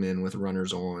come in with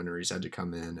runners on, or he's had to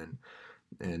come in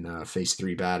and face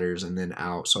 3 batters and then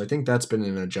out. So I think that's been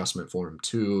an adjustment for him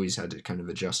too. He's had to kind of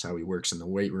adjust how he works in the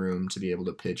weight room to be able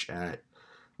to pitch at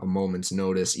a moment's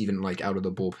notice, even like out of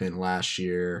the bullpen last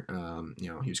year.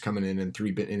 He was coming in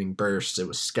 3-inning bursts. It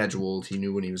was scheduled. He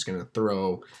knew when he was going to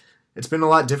throw. It's been a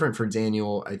lot different for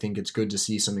Daniel. I think it's good to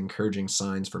see some encouraging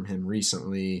signs from him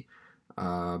recently.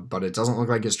 But it doesn't look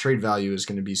like his trade value is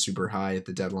going to be super high at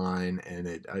the deadline,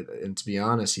 and to be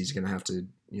honest, he's going to have to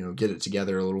get it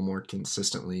together a little more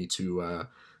consistently to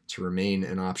remain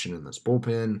an option in this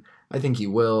bullpen. I think he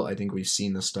will. I think we've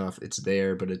seen the stuff. It's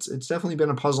there, but it's definitely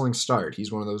been a puzzling start.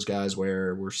 He's one of those guys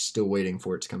where we're still waiting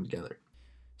for it to come together.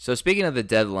 So speaking of the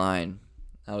deadline,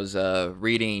 I was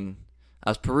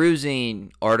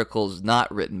perusing articles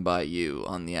not written by you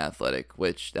on The Athletic,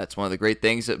 which that's one of the great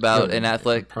things about an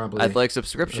athletic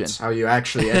subscription. That's how you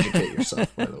actually educate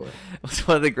yourself, by the way. It's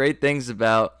one of the great things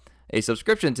about a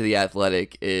subscription to The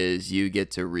Athletic is you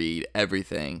get to read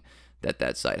everything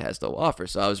that site has to offer.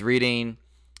 So I was reading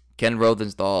Ken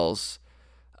Rothenstall's,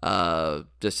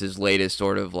 just his latest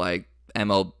sort of like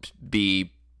MLB,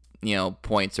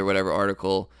 points or whatever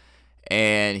article,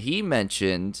 and he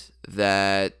mentioned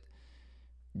that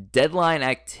deadline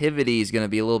activity is going to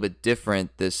be a little bit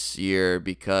different this year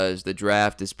because the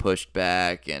draft is pushed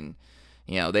back, and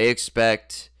they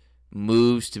expect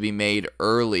moves to be made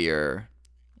earlier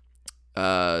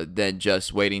than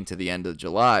just waiting to the end of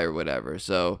July or whatever.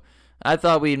 So I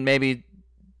thought we'd maybe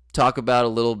talk about a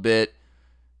little bit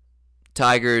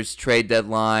Tigers trade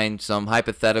deadline, some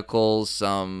hypotheticals,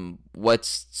 some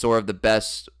what's sort of the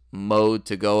best mode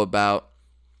to go about.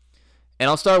 And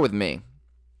I'll start with me.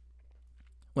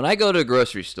 When I go to a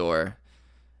grocery store,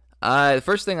 the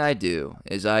first thing I do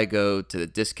is I go to the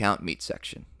discount meat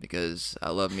section because I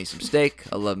love me some steak,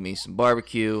 I love me some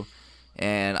barbecue,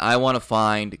 and I want to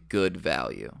find good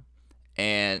value.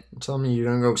 And tell me you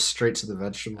don't go straight to the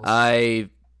vegetables.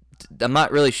 I'm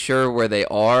not really sure where they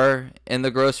are in the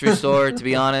grocery store, to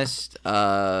be honest.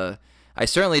 I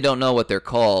certainly don't know what they're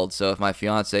called. So if my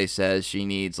fiance says she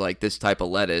needs like this type of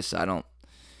lettuce, I don't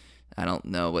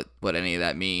know what any of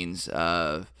that means.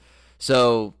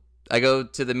 So I go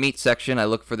to the meat section. I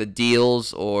look for the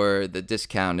deals or the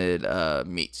discounted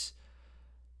meats.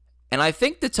 And I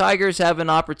think the Tigers have an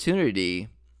opportunity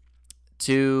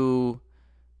to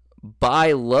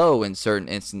buy low in certain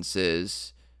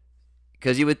instances,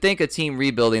 because you would think a team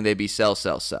rebuilding, they'd be sell,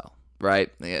 right?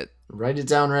 Write it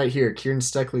down right here. Kieran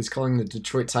Steckley's calling the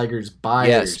Detroit Tigers buyers.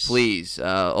 Yes, please.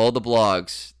 All the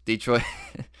blogs. Detroit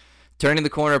Turning the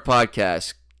Corner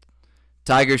podcast.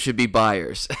 Tigers should be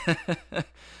buyers.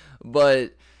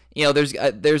 But,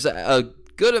 there's a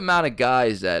good amount of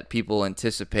guys that people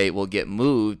anticipate will get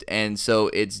moved, and so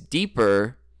it's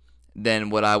deeper than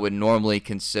what I would normally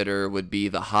consider would be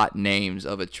the hot names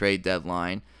of a trade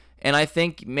deadline. And I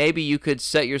think maybe you could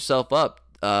set yourself up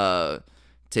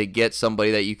to get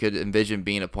somebody that you could envision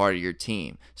being a part of your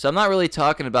team. So I'm not really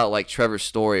talking about like Trevor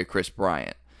Story or Chris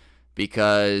Bryant,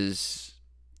 because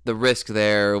the risk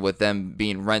there with them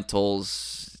being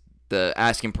rentals, the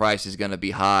asking price is going to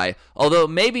be high. Although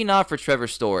maybe not for Trevor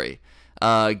Story,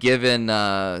 given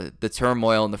the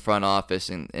turmoil in the front office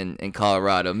in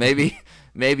Colorado.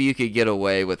 Maybe you could get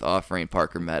away with offering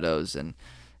Parker Meadows and.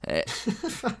 I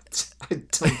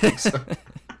don't think so.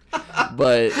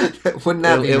 But wouldn't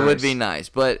that be nice? It would be nice.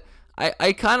 But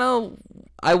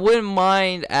I wouldn't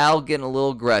mind Al getting a little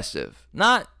aggressive.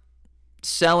 Not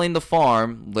selling the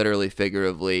farm, literally,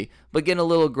 figuratively, but getting a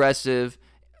little aggressive.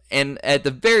 And at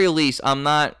the very least, I'm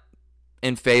not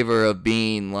in favor of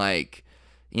being like,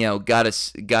 gotta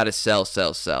sell.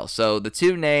 So the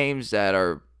two names that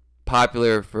are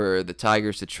popular for the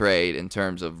Tigers to trade in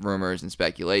terms of rumors and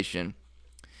speculation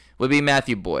would be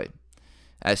Matthew Boyd,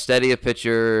 as steady a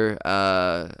pitcher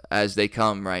as they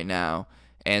come right now,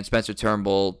 and Spencer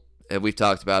Turnbull, we've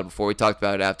talked about it before. We talked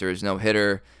about it after his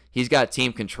no-hitter. He's got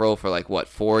team control for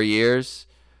 4 years?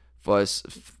 For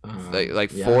 4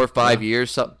 or 5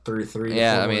 years? Three.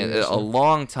 Yeah, I mean, a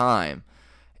long time.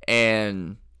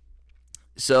 And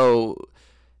so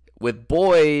with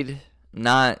Boyd,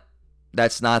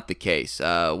 that's not the case.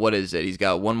 What is it? He's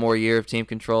got one more year of team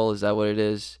control. Is that what it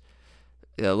is?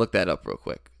 Yeah, look that up real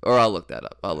quick. Or I'll look that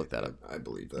up. I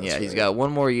believe that's right. He's right. got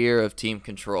one more year of team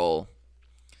control.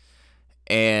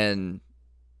 And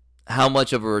how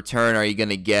much of a return are you going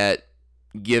to get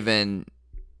given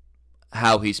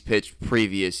how he's pitched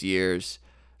previous years?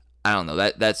 I don't know.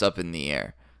 That's up in the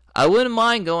air. I wouldn't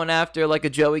mind going after like a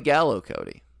Joey Gallo,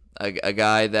 Cody, a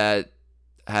guy that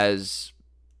has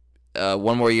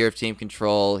one more year of team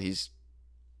control. He's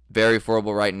very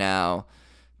affordable right now.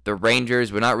 The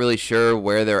Rangers, we're not really sure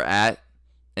where they're at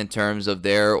in terms of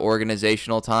their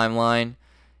organizational timeline.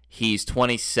 He's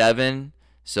 27,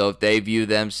 so if they view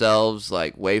themselves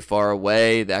like way far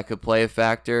away, that could play a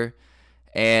factor.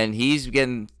 And he's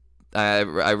getting. I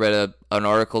read an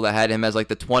article that had him as like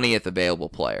the 20th available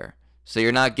player. So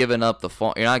you're not giving up the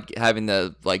phone. You're not having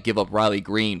to like give up Riley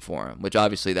Green for him, which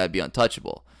obviously that'd be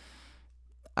untouchable.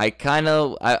 I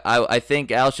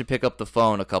think Al should pick up the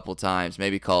phone a couple times,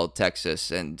 maybe call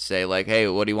Texas and say like, hey,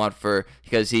 what do you want for?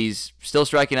 Because he's still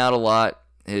striking out a lot.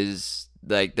 His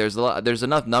like there's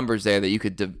enough numbers there that you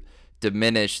could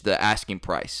diminish the asking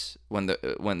price when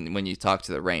you talk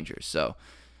to the Rangers. So,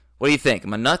 what do you think?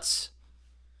 Am I nuts?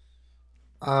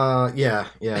 Yeah,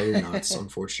 you're nuts,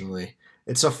 unfortunately.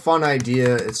 It's a fun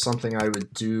idea. It's something I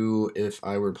would do if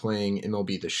I were playing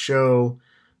MLB The Show.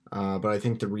 But I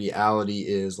think the reality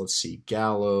is, let's see,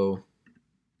 Gallo.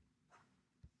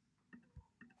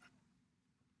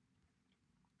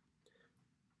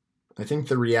 I think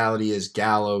the reality is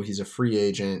Gallo, he's a free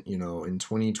agent, in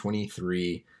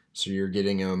 2023. So you're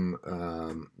getting him,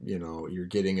 you're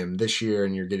getting him this year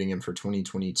and you're getting him for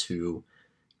 2022.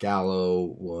 Gallo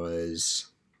was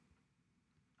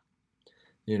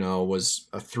a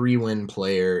 3-win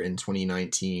player in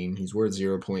 2019. He's worth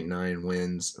 0.9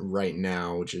 wins right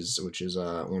now, which is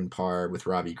on par with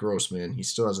Robbie Grossman. He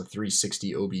still has a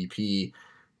 360 OBP,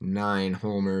 9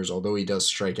 homers, although he does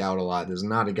strike out a lot. There's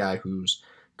not a guy who's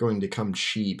going to come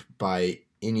cheap by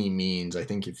any means. I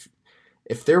think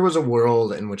if there was a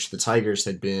world in which the Tigers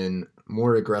had been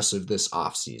more aggressive this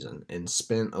offseason and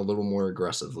spent a little more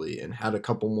aggressively and had a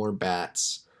couple more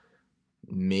bats,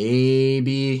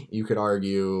 maybe you could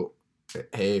argue,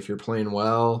 hey, if you're playing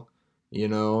well,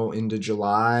 into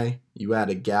July, you add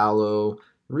a Gallo,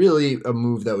 really a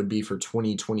move that would be for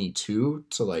 2022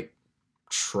 to like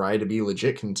try to be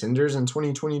legit contenders in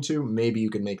 2022. Maybe you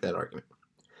could make that argument.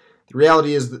 The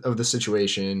reality of the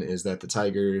situation is that the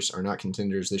Tigers are not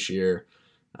contenders this year.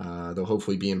 They'll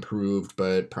hopefully be improved,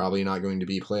 but probably not going to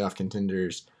be playoff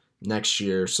contenders next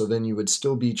year. So then you would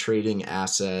still be trading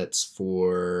assets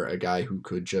for a guy who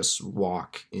could just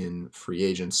walk in free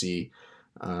agency.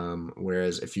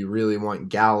 Whereas if you really want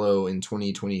Gallo in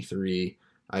 2023,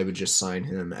 I would just sign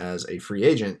him as a free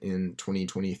agent in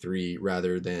 2023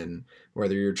 rather than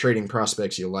whether you're trading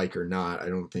prospects you like or not. I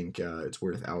don't think it's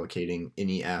worth allocating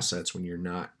any assets when you're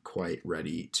not quite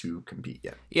ready to compete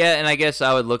yet. Yeah, and I guess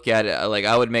I would look at it like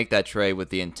I would make that trade with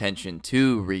the intention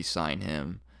to re-sign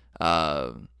him.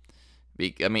 I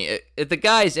mean, if the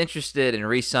guy's interested in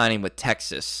re-signing with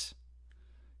Texas,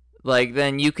 like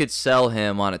then you could sell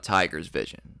him on a Tigers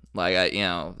vision. Like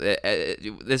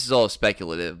this is all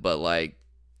speculative, but like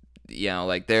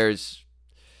there's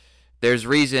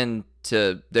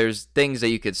things that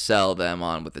you could sell them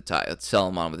on with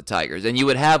the Tigers, and you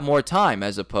would have more time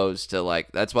as opposed to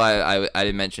like that's why I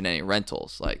didn't mention any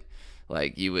rentals.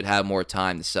 Like you would have more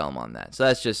time to sell them on that. So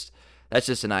that's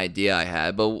just an idea I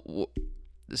had. But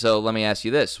so let me ask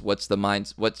you this: what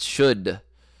should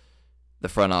the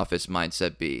front office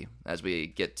mindset be as we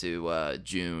get to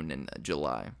June and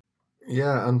July?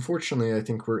 Yeah, unfortunately, I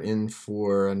think we're in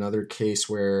for another case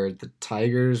where the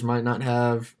Tigers might not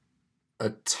have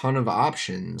a ton of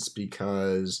options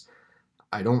because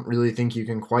I don't really think you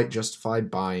can quite justify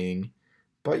buying,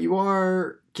 but you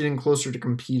are getting closer to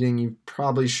competing. You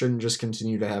probably shouldn't just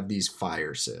continue to have these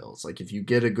fire sales. Like if you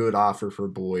get a good offer for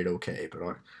Boyd, okay, but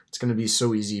it's going to be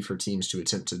so easy for teams to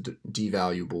attempt to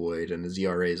devalue Boyd, and his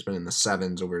ERA has been in the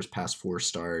sevens over his past 4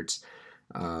 starts.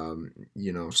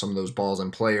 Some of those balls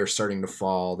in play are starting to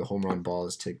fall. The home run ball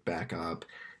has ticked back up.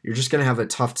 You're just going to have a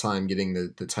tough time getting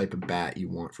the type of bat you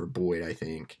want for Boyd, I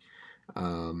think.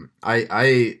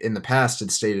 I in the past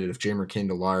had stated if Jeimer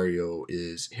Candelario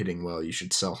is hitting well, you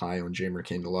should sell high on Jeimer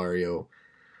Candelario.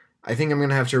 I think I'm going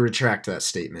to have to retract that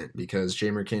statement because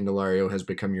Jeimer Candelario has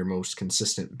become your most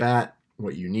consistent bat.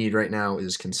 What you need right now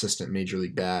is consistent major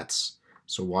league bats.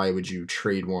 So why would you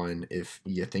trade one if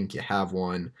you think you have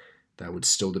one? That would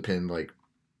still depend, like,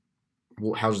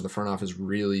 how does the front office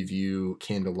really view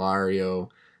Candelario?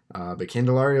 But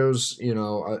Candelario's,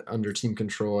 under team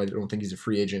control. I don't think he's a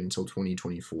free agent until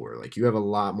 2024. Like, you have a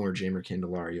lot more Jeimer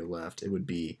Candelario left. It would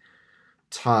be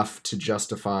tough to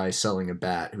justify selling a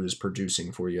bat who is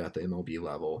producing for you at the MLB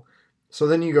level. So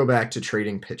then you go back to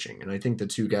trading pitching. And I think the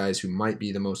two guys who might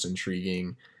be the most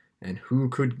intriguing and who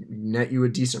could net you a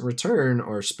decent return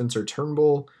are Spencer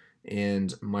Turnbull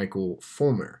and Michael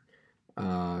Fulmer.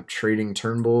 Trading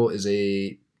Turnbull is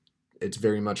it's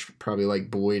very much probably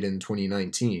like Boyd in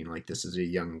 2019. Like, this is a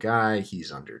young guy.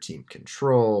 He's under team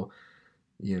control.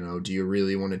 Do you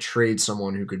really want to trade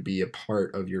someone who could be a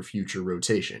part of your future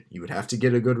rotation? You would have to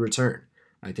get a good return.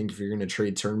 I think if you're going to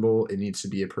trade Turnbull, it needs to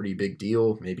be a pretty big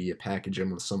deal. Maybe you package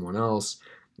him with someone else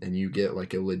and you get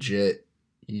like a legit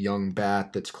young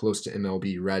bat that's close to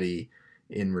MLB ready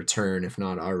in return, if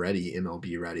not already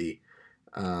MLB ready.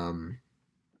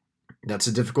 That's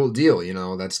a difficult deal.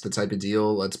 That's the type of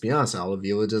deal, let's be honest, Al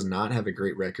Avila does not have a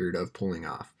great record of pulling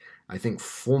off. I think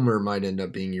Fulmer might end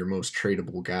up being your most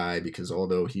tradable guy because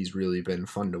although he's really been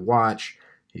fun to watch,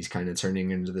 he's kind of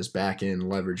turning into this back-end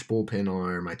leverage bullpen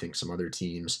arm. I think some other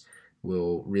teams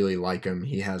will really like him.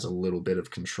 He has a little bit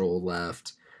of control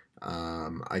left.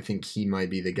 I think he might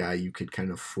be the guy you could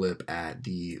kind of flip at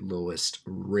the lowest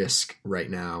risk right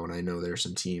now, and I know there are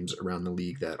some teams around the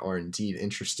league that are indeed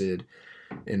interested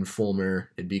in Fulmer.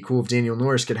 It'd be cool if Daniel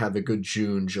Norris could have a good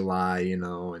June, July,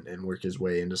 and work his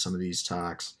way into some of these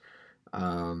talks.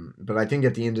 But I think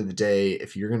at the end of the day,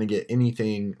 if you're going to get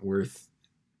anything worth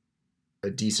a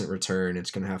decent return, you're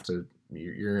going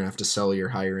to have to sell your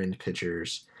higher end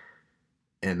pitchers,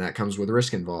 and that comes with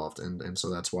risk involved. And so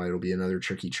that's why it'll be another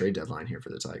tricky trade deadline here for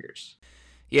the Tigers.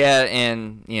 Yeah.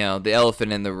 And, the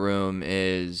elephant in the room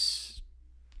is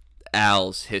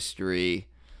Al's history.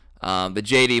 The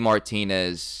JD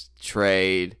Martinez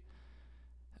trade.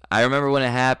 I remember when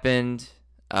it happened.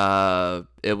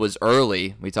 It was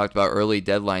early. We talked about early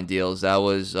deadline deals. That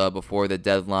was before the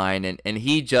deadline, and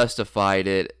he justified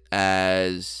it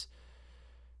as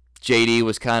JD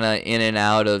was kind of in and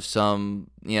out of some,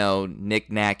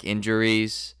 knick-knack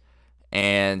injuries,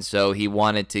 and so he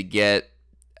wanted to get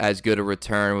as good a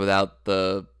return without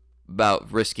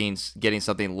risking getting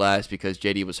something less because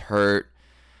JD was hurt.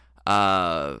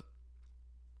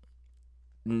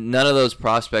 None of those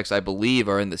prospects, I believe,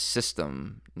 are in the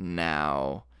system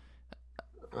now.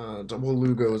 Double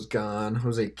Lugo's gone.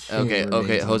 Jose King.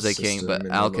 Okay, Jose King, but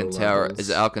Alcantara.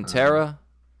 Is it Alcantara?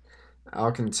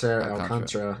 Alcantara.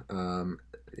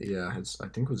 I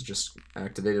think was just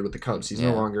activated with the Cubs. He's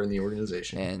no longer in the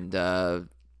organization. And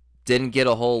didn't get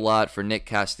a whole lot for Nick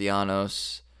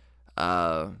Castellanos.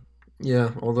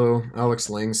 Although Alex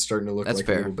Lang's starting to look like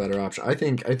a little better option. I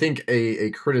think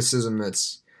a criticism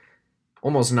that's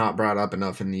almost not brought up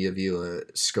enough in the Avila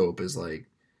scope is like,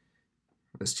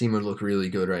 this team would look really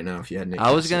good right now if you had Nick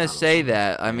Castellanos. I was going to say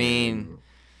that. I mean,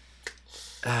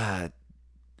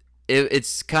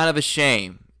 it's kind of a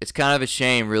shame. It's kind of a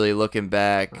shame, really, looking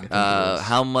back,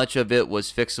 how much of it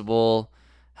was fixable,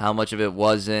 how much of it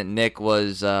wasn't. Nick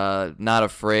was not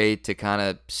afraid to kind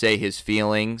of say his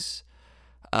feelings,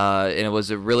 and it was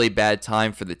a really bad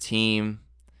time for the team.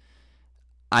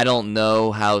 I don't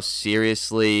know how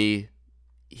seriously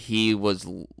he was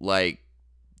like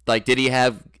did he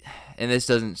have, and this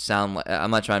doesn't sound like,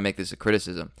 I'm not trying to make this a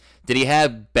criticism, did he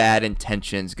have bad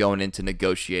intentions going into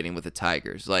negotiating with the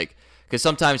Tigers? Because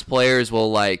sometimes players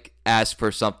will ask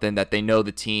for something that they know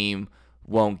the team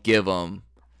won't give them.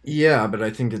 Yeah, but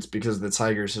I think it's because the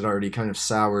Tigers had already kind of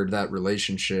soured that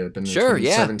relationship. In the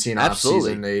 2017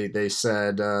 offseason, they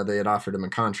said they had offered him a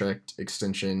contract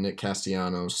extension. Nick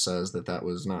Castellanos says that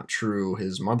was not true.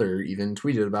 His mother even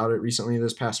tweeted about it recently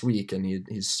this past week, and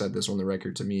he's said this on the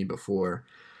record to me before.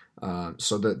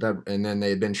 So that and then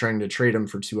they had been trying to trade him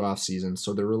for 2 off seasons,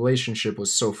 so the relationship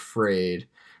was so frayed.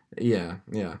 Yeah.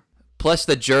 Plus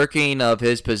the jerking of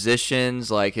his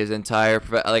positions, his entire,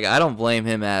 I don't blame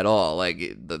him at all.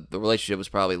 The relationship was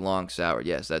probably long soured.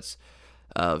 Yes, that's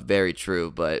very true.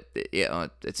 But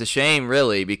it's a shame,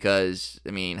 really, because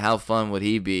how fun would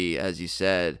he be, as you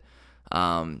said?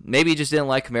 Maybe he just didn't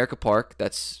like Comerica Park.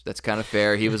 That's kind of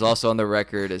fair. He was also on the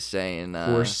record as saying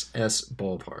Horse S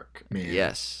Ballpark, man.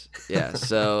 Yes, yeah.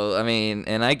 So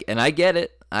and I get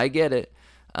it.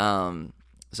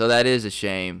 So that is a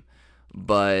shame,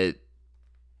 but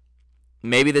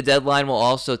maybe the deadline will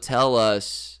also tell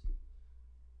us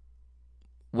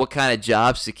what kind of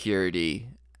job security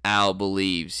Al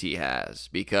believes he has,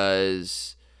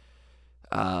 because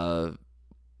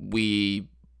we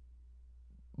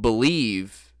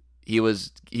believe he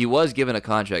was given a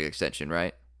contract extension,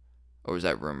 right? Or was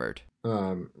that rumored? He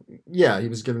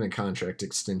was given a contract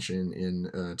extension in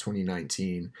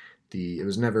 2019. It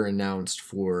was never announced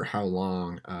for how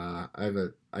long. I have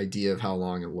an idea of how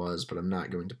long it was, but I'm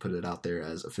not going to put it out there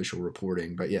as official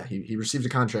reporting. But yeah, he received a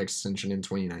contract extension in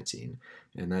 2019,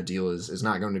 and that deal is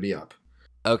not going to be up.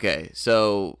 Okay,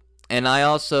 so, and I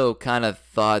also kind of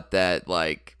thought that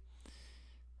I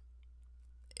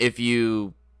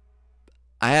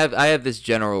have this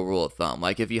general rule of thumb.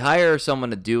 If you hire someone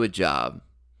to do a job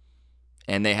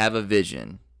and they have a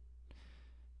vision,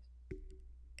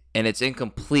 and it's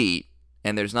incomplete,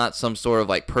 and there's not some sort of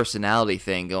like personality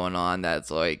thing going on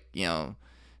that's like,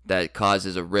 that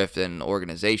causes a rift in an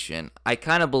organization, I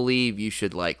kind of believe you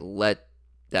should like let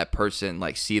that person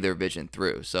like see their vision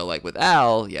through. So like with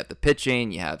Al, you have the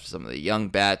pitching, you have some of the young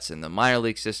bats in the minor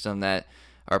league system that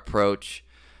approach.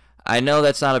 I know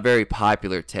that's not a very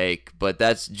popular take, but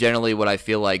that's generally what I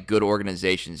feel like good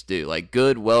organizations do. Like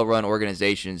good, well-run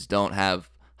organizations don't have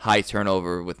high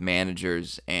turnover with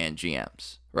managers and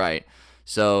GMs, right?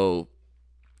 So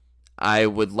I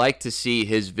would like to see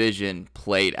his vision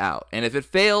played out. And if it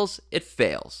fails, it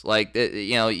fails. Like,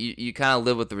 you kind of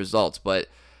live with the results, but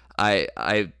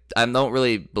I don't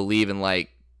really believe in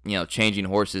like, changing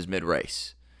horses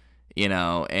mid-race,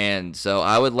 and so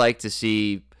I would like to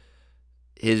see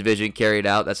his vision carried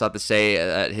out. That's not to say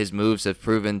that his moves have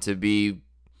proven to be,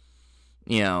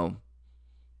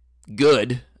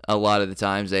 good. A lot of the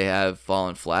times they have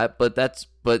fallen flat, but that's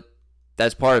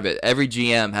part of it. Every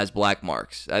GM has black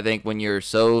marks. I think when you're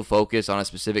so focused on a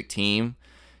specific team,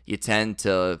 you tend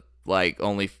to like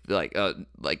only like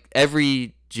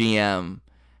every GM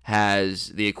has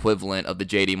the equivalent of the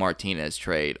JD Martinez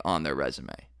trade on their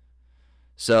resume.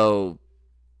 So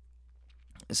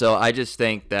I just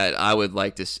think that I would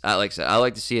like to, like I said, I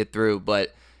like to see it through.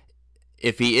 But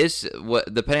if he is,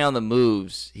 depending on the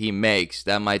moves he makes,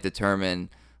 that might determine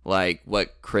like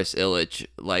what Chris Ilitch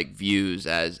like views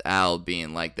as Al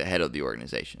being like the head of the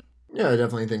organization. Yeah, I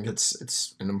definitely think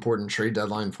it's an important trade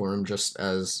deadline for him, just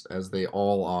as they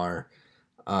all are.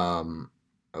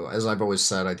 As I've always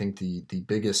said, I think the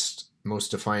biggest,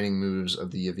 most defining moves of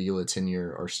the Avila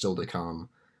tenure are still to come.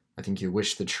 I think you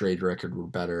wish the trade record were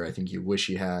better. I think you wish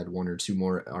you had one or two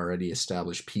more already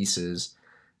established pieces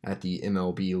at the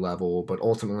MLB level, but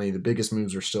ultimately the biggest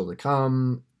moves are still to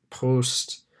come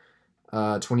post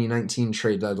 2019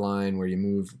 trade deadline, where you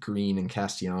move Green and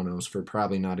Castellanos for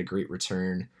probably not a great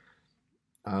return.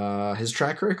 His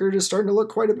track record is starting to look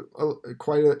quite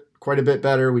a bit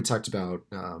better. We talked about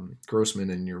Grossman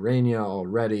and Urania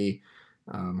already.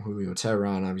 Julio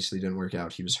Teheran obviously didn't work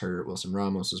out. He was hurt. Wilson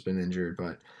Ramos has been injured,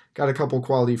 but got a couple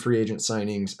quality free agent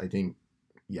signings. I think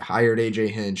you hired AJ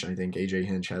Hinch. I think AJ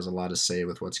Hinch has a lot to say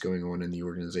with what's going on in the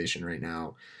organization right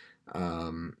now.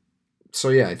 So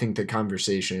yeah, I think the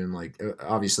conversation, like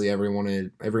obviously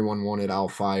everyone wanted Al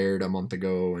fired a month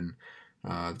ago, and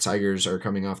the Tigers are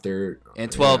coming off their...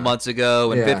 And 12 months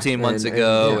ago, and 15 months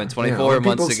ago, and 24 months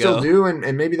ago. People still do,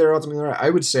 and maybe they're ultimately right. I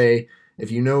would say,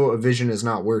 if you know a vision is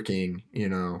not working,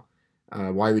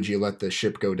 why would you let the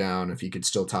ship go down if you could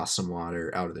still toss some water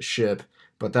out of the ship?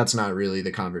 But that's not really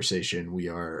the conversation we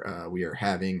are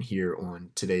having here on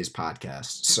today's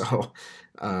podcast. So,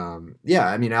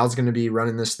 Al's going to be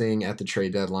running this thing at the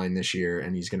trade deadline this year,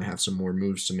 and he's going to have some more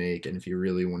moves to make. And if you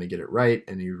really want to get it right,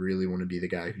 and you really want to be the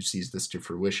guy who sees this to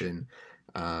fruition,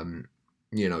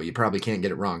 you probably can't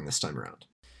get it wrong this time around.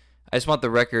 I just want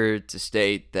the record to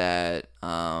state that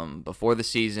before the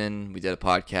season, we did a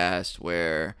podcast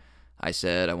where I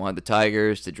said I wanted the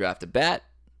Tigers to draft a bat.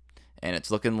 And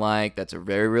it's looking like that's a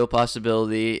very real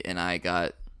possibility. And I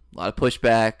got a lot of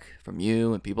pushback from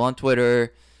you and people on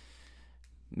Twitter.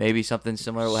 Maybe something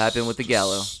similar will happen with the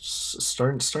Gallo.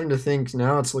 Starting to think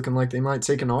now it's looking like they might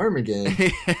take an arm again.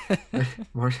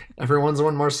 Everyone's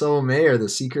on Marcelo Mayer. The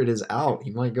secret is out. He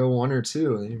might go one or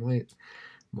two. He might.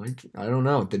 I don't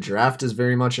know. The draft is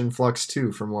very much in flux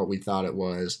too from what we thought it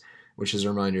was. Which is a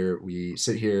reminder: we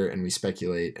sit here and we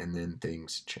speculate, and then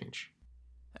things change.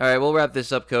 All right, we'll wrap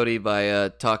this up, Cody, by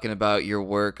talking about your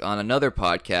work on another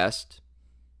podcast.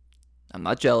 I'm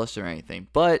not jealous or anything,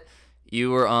 but you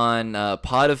were on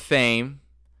Pod of Fame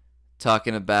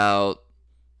talking about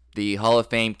the Hall of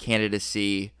Fame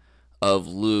candidacy of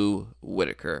Lou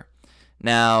Whitaker.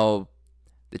 Now,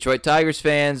 Detroit Tigers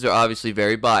fans are obviously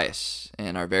very biased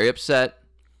and are very upset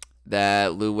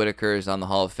that Lou Whitaker is on the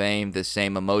Hall of Fame. This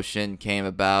same emotion came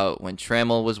about when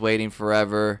Trammell was waiting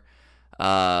forever.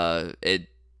 It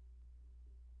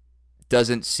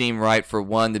doesn't seem right for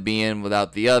one to be in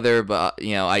without the other, but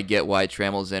I get why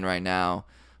Trammell's in right now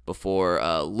before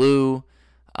Lou.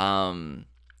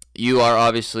 You are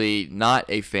obviously not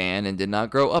a fan and did not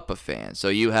grow up a fan, so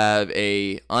you have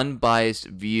a unbiased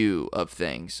view of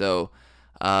things. So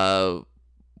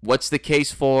what's the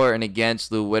case for and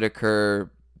against Lou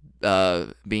Whitaker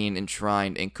being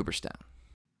enshrined in Cooperstown?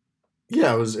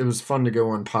 Yeah, it was fun to go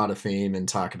on Pod of Fame and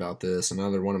talk about this.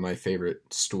 Another one of my favorite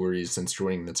stories since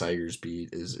joining the Tigers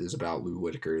beat is about Lou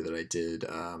Whitaker that I did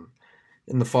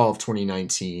in the fall of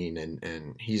 2019,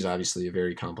 and he's obviously a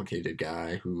very complicated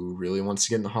guy who really wants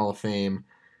to get in the Hall of Fame.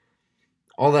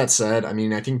 All that said, I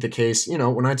mean, I think the case,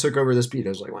 when I took over this beat, I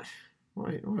was like,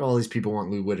 why all these people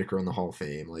want Lou Whitaker in the Hall of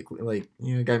Fame? Like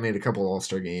the guy made a couple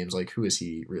All-Star games. Like, who is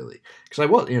he really? Because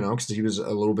because he was a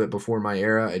little bit before my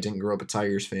era. I didn't grow up a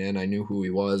Tigers fan. I knew who he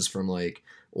was from like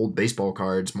old baseball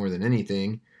cards more than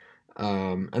anything.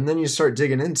 And then you start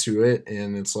digging into it,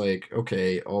 and it's like,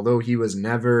 okay, although he was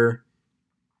never.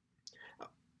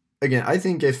 Again, I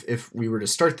think if we were to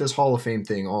start this Hall of Fame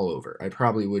thing all over, I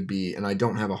probably would be, and I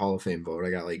don't have a Hall of Fame vote.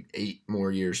 I got like 8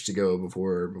 more years to go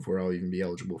before I'll even be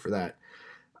eligible for that.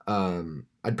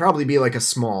 I'd probably be like a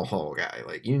small Hall guy.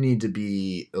 Like, you need to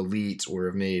be elite or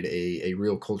have made a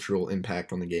real cultural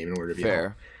impact on the game in order to be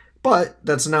fair. But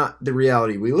that's not the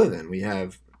reality we live in. We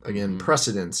have, again,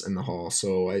 precedents in the Hall.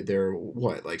 So I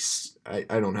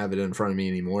don't have it in front of me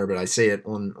anymore, but I say it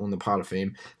on the Pot of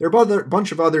Fame. There are a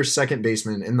bunch of other second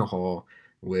basemen in the Hall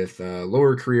with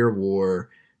lower career WAR,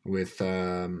 with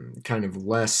kind of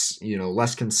less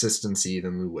consistency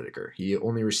than Lou Whitaker. He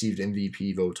only received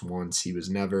MVP votes once. He was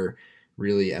never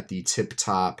really at the tip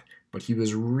top, but he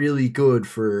was really good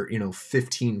for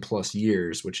 15 plus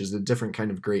years, which is a different kind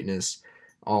of greatness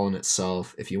all in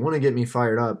itself. If you want to get me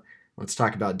fired up, let's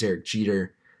talk about Derek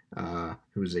Jeter,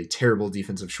 who was a terrible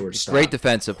defensive shortstop. Great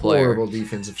defensive player. Horrible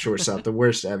defensive shortstop, the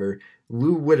worst ever.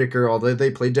 Lou Whitaker, although they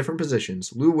played different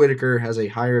positions, Lou Whitaker has a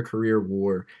higher career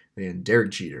WAR than Derek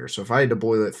Jeter. So if I had to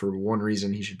boil it for one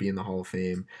reason he should be in the Hall of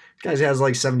Fame, this guy has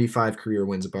like 75 career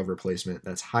wins above replacement.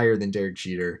 That's higher than Derek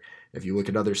Jeter. If you look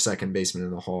at other second basemen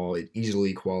in the Hall, it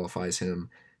easily qualifies him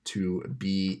to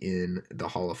be in the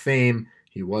Hall of Fame.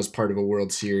 He was part of a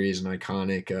World Series, an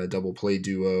iconic double play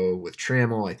duo with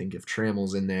Trammell. I think if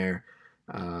Trammell's in there,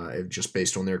 just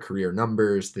based on their career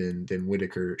numbers, then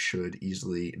Whitaker should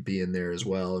easily be in there as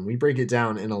well. And we break it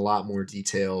down in a lot more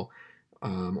detail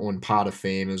on Pot of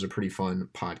Fame. It was a pretty fun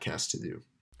podcast to do.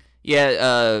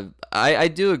 Yeah, I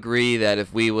do agree that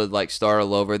if we would like start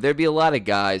all over, there'd be a lot of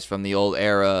guys from the old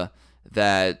era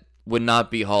that would not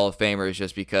be Hall of Famers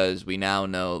just because we now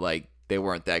know like they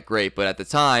weren't that great. But at the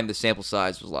time, the sample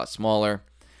size was a lot smaller.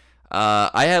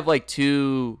 I have like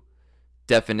 2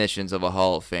 definitions of a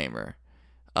Hall of Famer.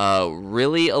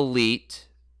 Really elite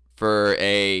for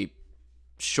a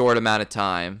short amount of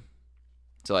time,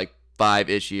 so like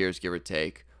 5-ish years, give or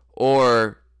take,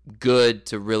 or good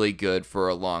to really good for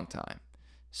a long time.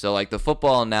 So like the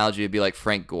football analogy would be like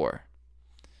Frank Gore.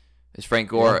 Is Frank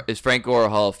Gore a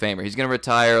Hall of Famer? He's gonna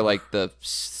retire like the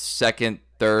second,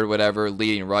 third, whatever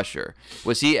leading rusher.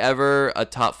 Was he ever a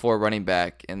top 4 running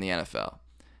back in the NFL?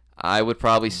 I would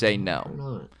probably say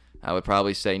no.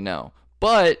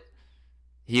 But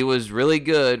he was really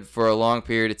good for a long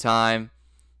period of time.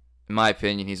 In my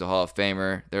opinion, he's a Hall of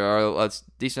Famer. There are a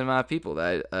decent amount of people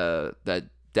that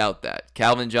doubt that.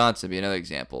 Calvin Johnson be another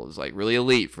example. It was like really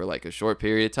elite for like a short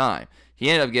period of time. He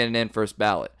ended up getting in first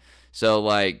ballot. So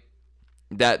like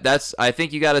that's I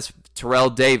think you got to Terrell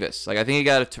Davis. Like I think you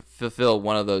got to fulfill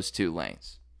one of those 2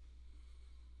 lanes.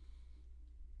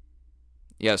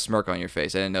 You got a smirk on your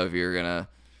face. I didn't know if you were gonna.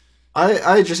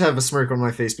 I just have a smirk on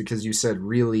my face because you said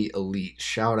really elite.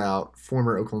 Shout out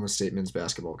former Oklahoma State men's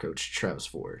basketball coach Travis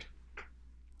Ford.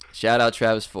 Shout out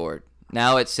Travis Ford.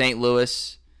 Now at St.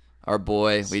 Louis, our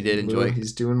boy. We did enjoy.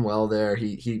 He's doing well there.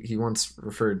 He once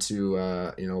referred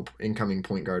to incoming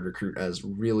point guard recruit as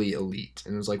really elite,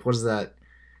 and it was like, what does that?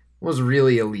 What does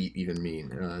really elite even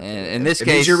mean? And in this it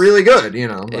case, means you're really good.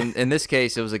 In this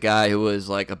case, it was a guy who was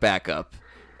like a backup.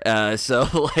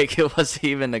 So like it wasn't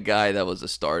even a guy that was a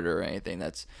starter or anything.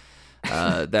 That's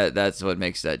that's what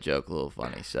makes that joke a little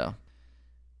funny. So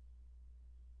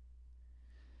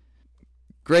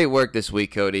great work this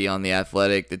week, Cody, on The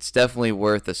Athletic. It's definitely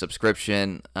worth a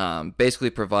subscription. Basically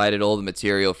provided all the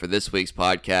material for this week's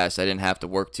podcast. I didn't have to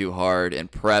work too hard and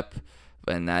prep,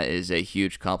 and that is a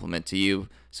huge compliment to you.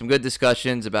 Some good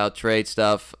discussions about trade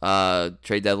stuff,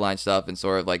 trade deadline stuff, and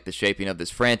sort of like the shaping of this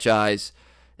franchise.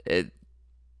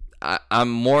 I'm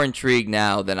more intrigued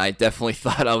now than I definitely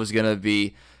thought I was going to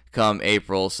be come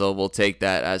April, so we'll take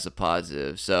that as a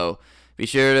positive. So be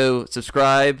sure to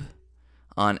subscribe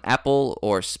on Apple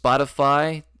or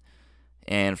Spotify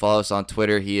and follow us on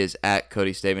Twitter. He is at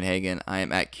Cody Stavenhagen. I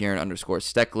am at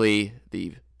Kieran_Steckley.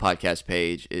 The podcast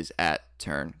page is at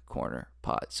Turn Corner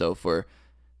Pod. So for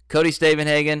Cody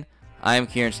Stavenhagen, I am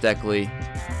Kieran Steckley.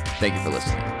 Thank you for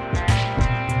listening.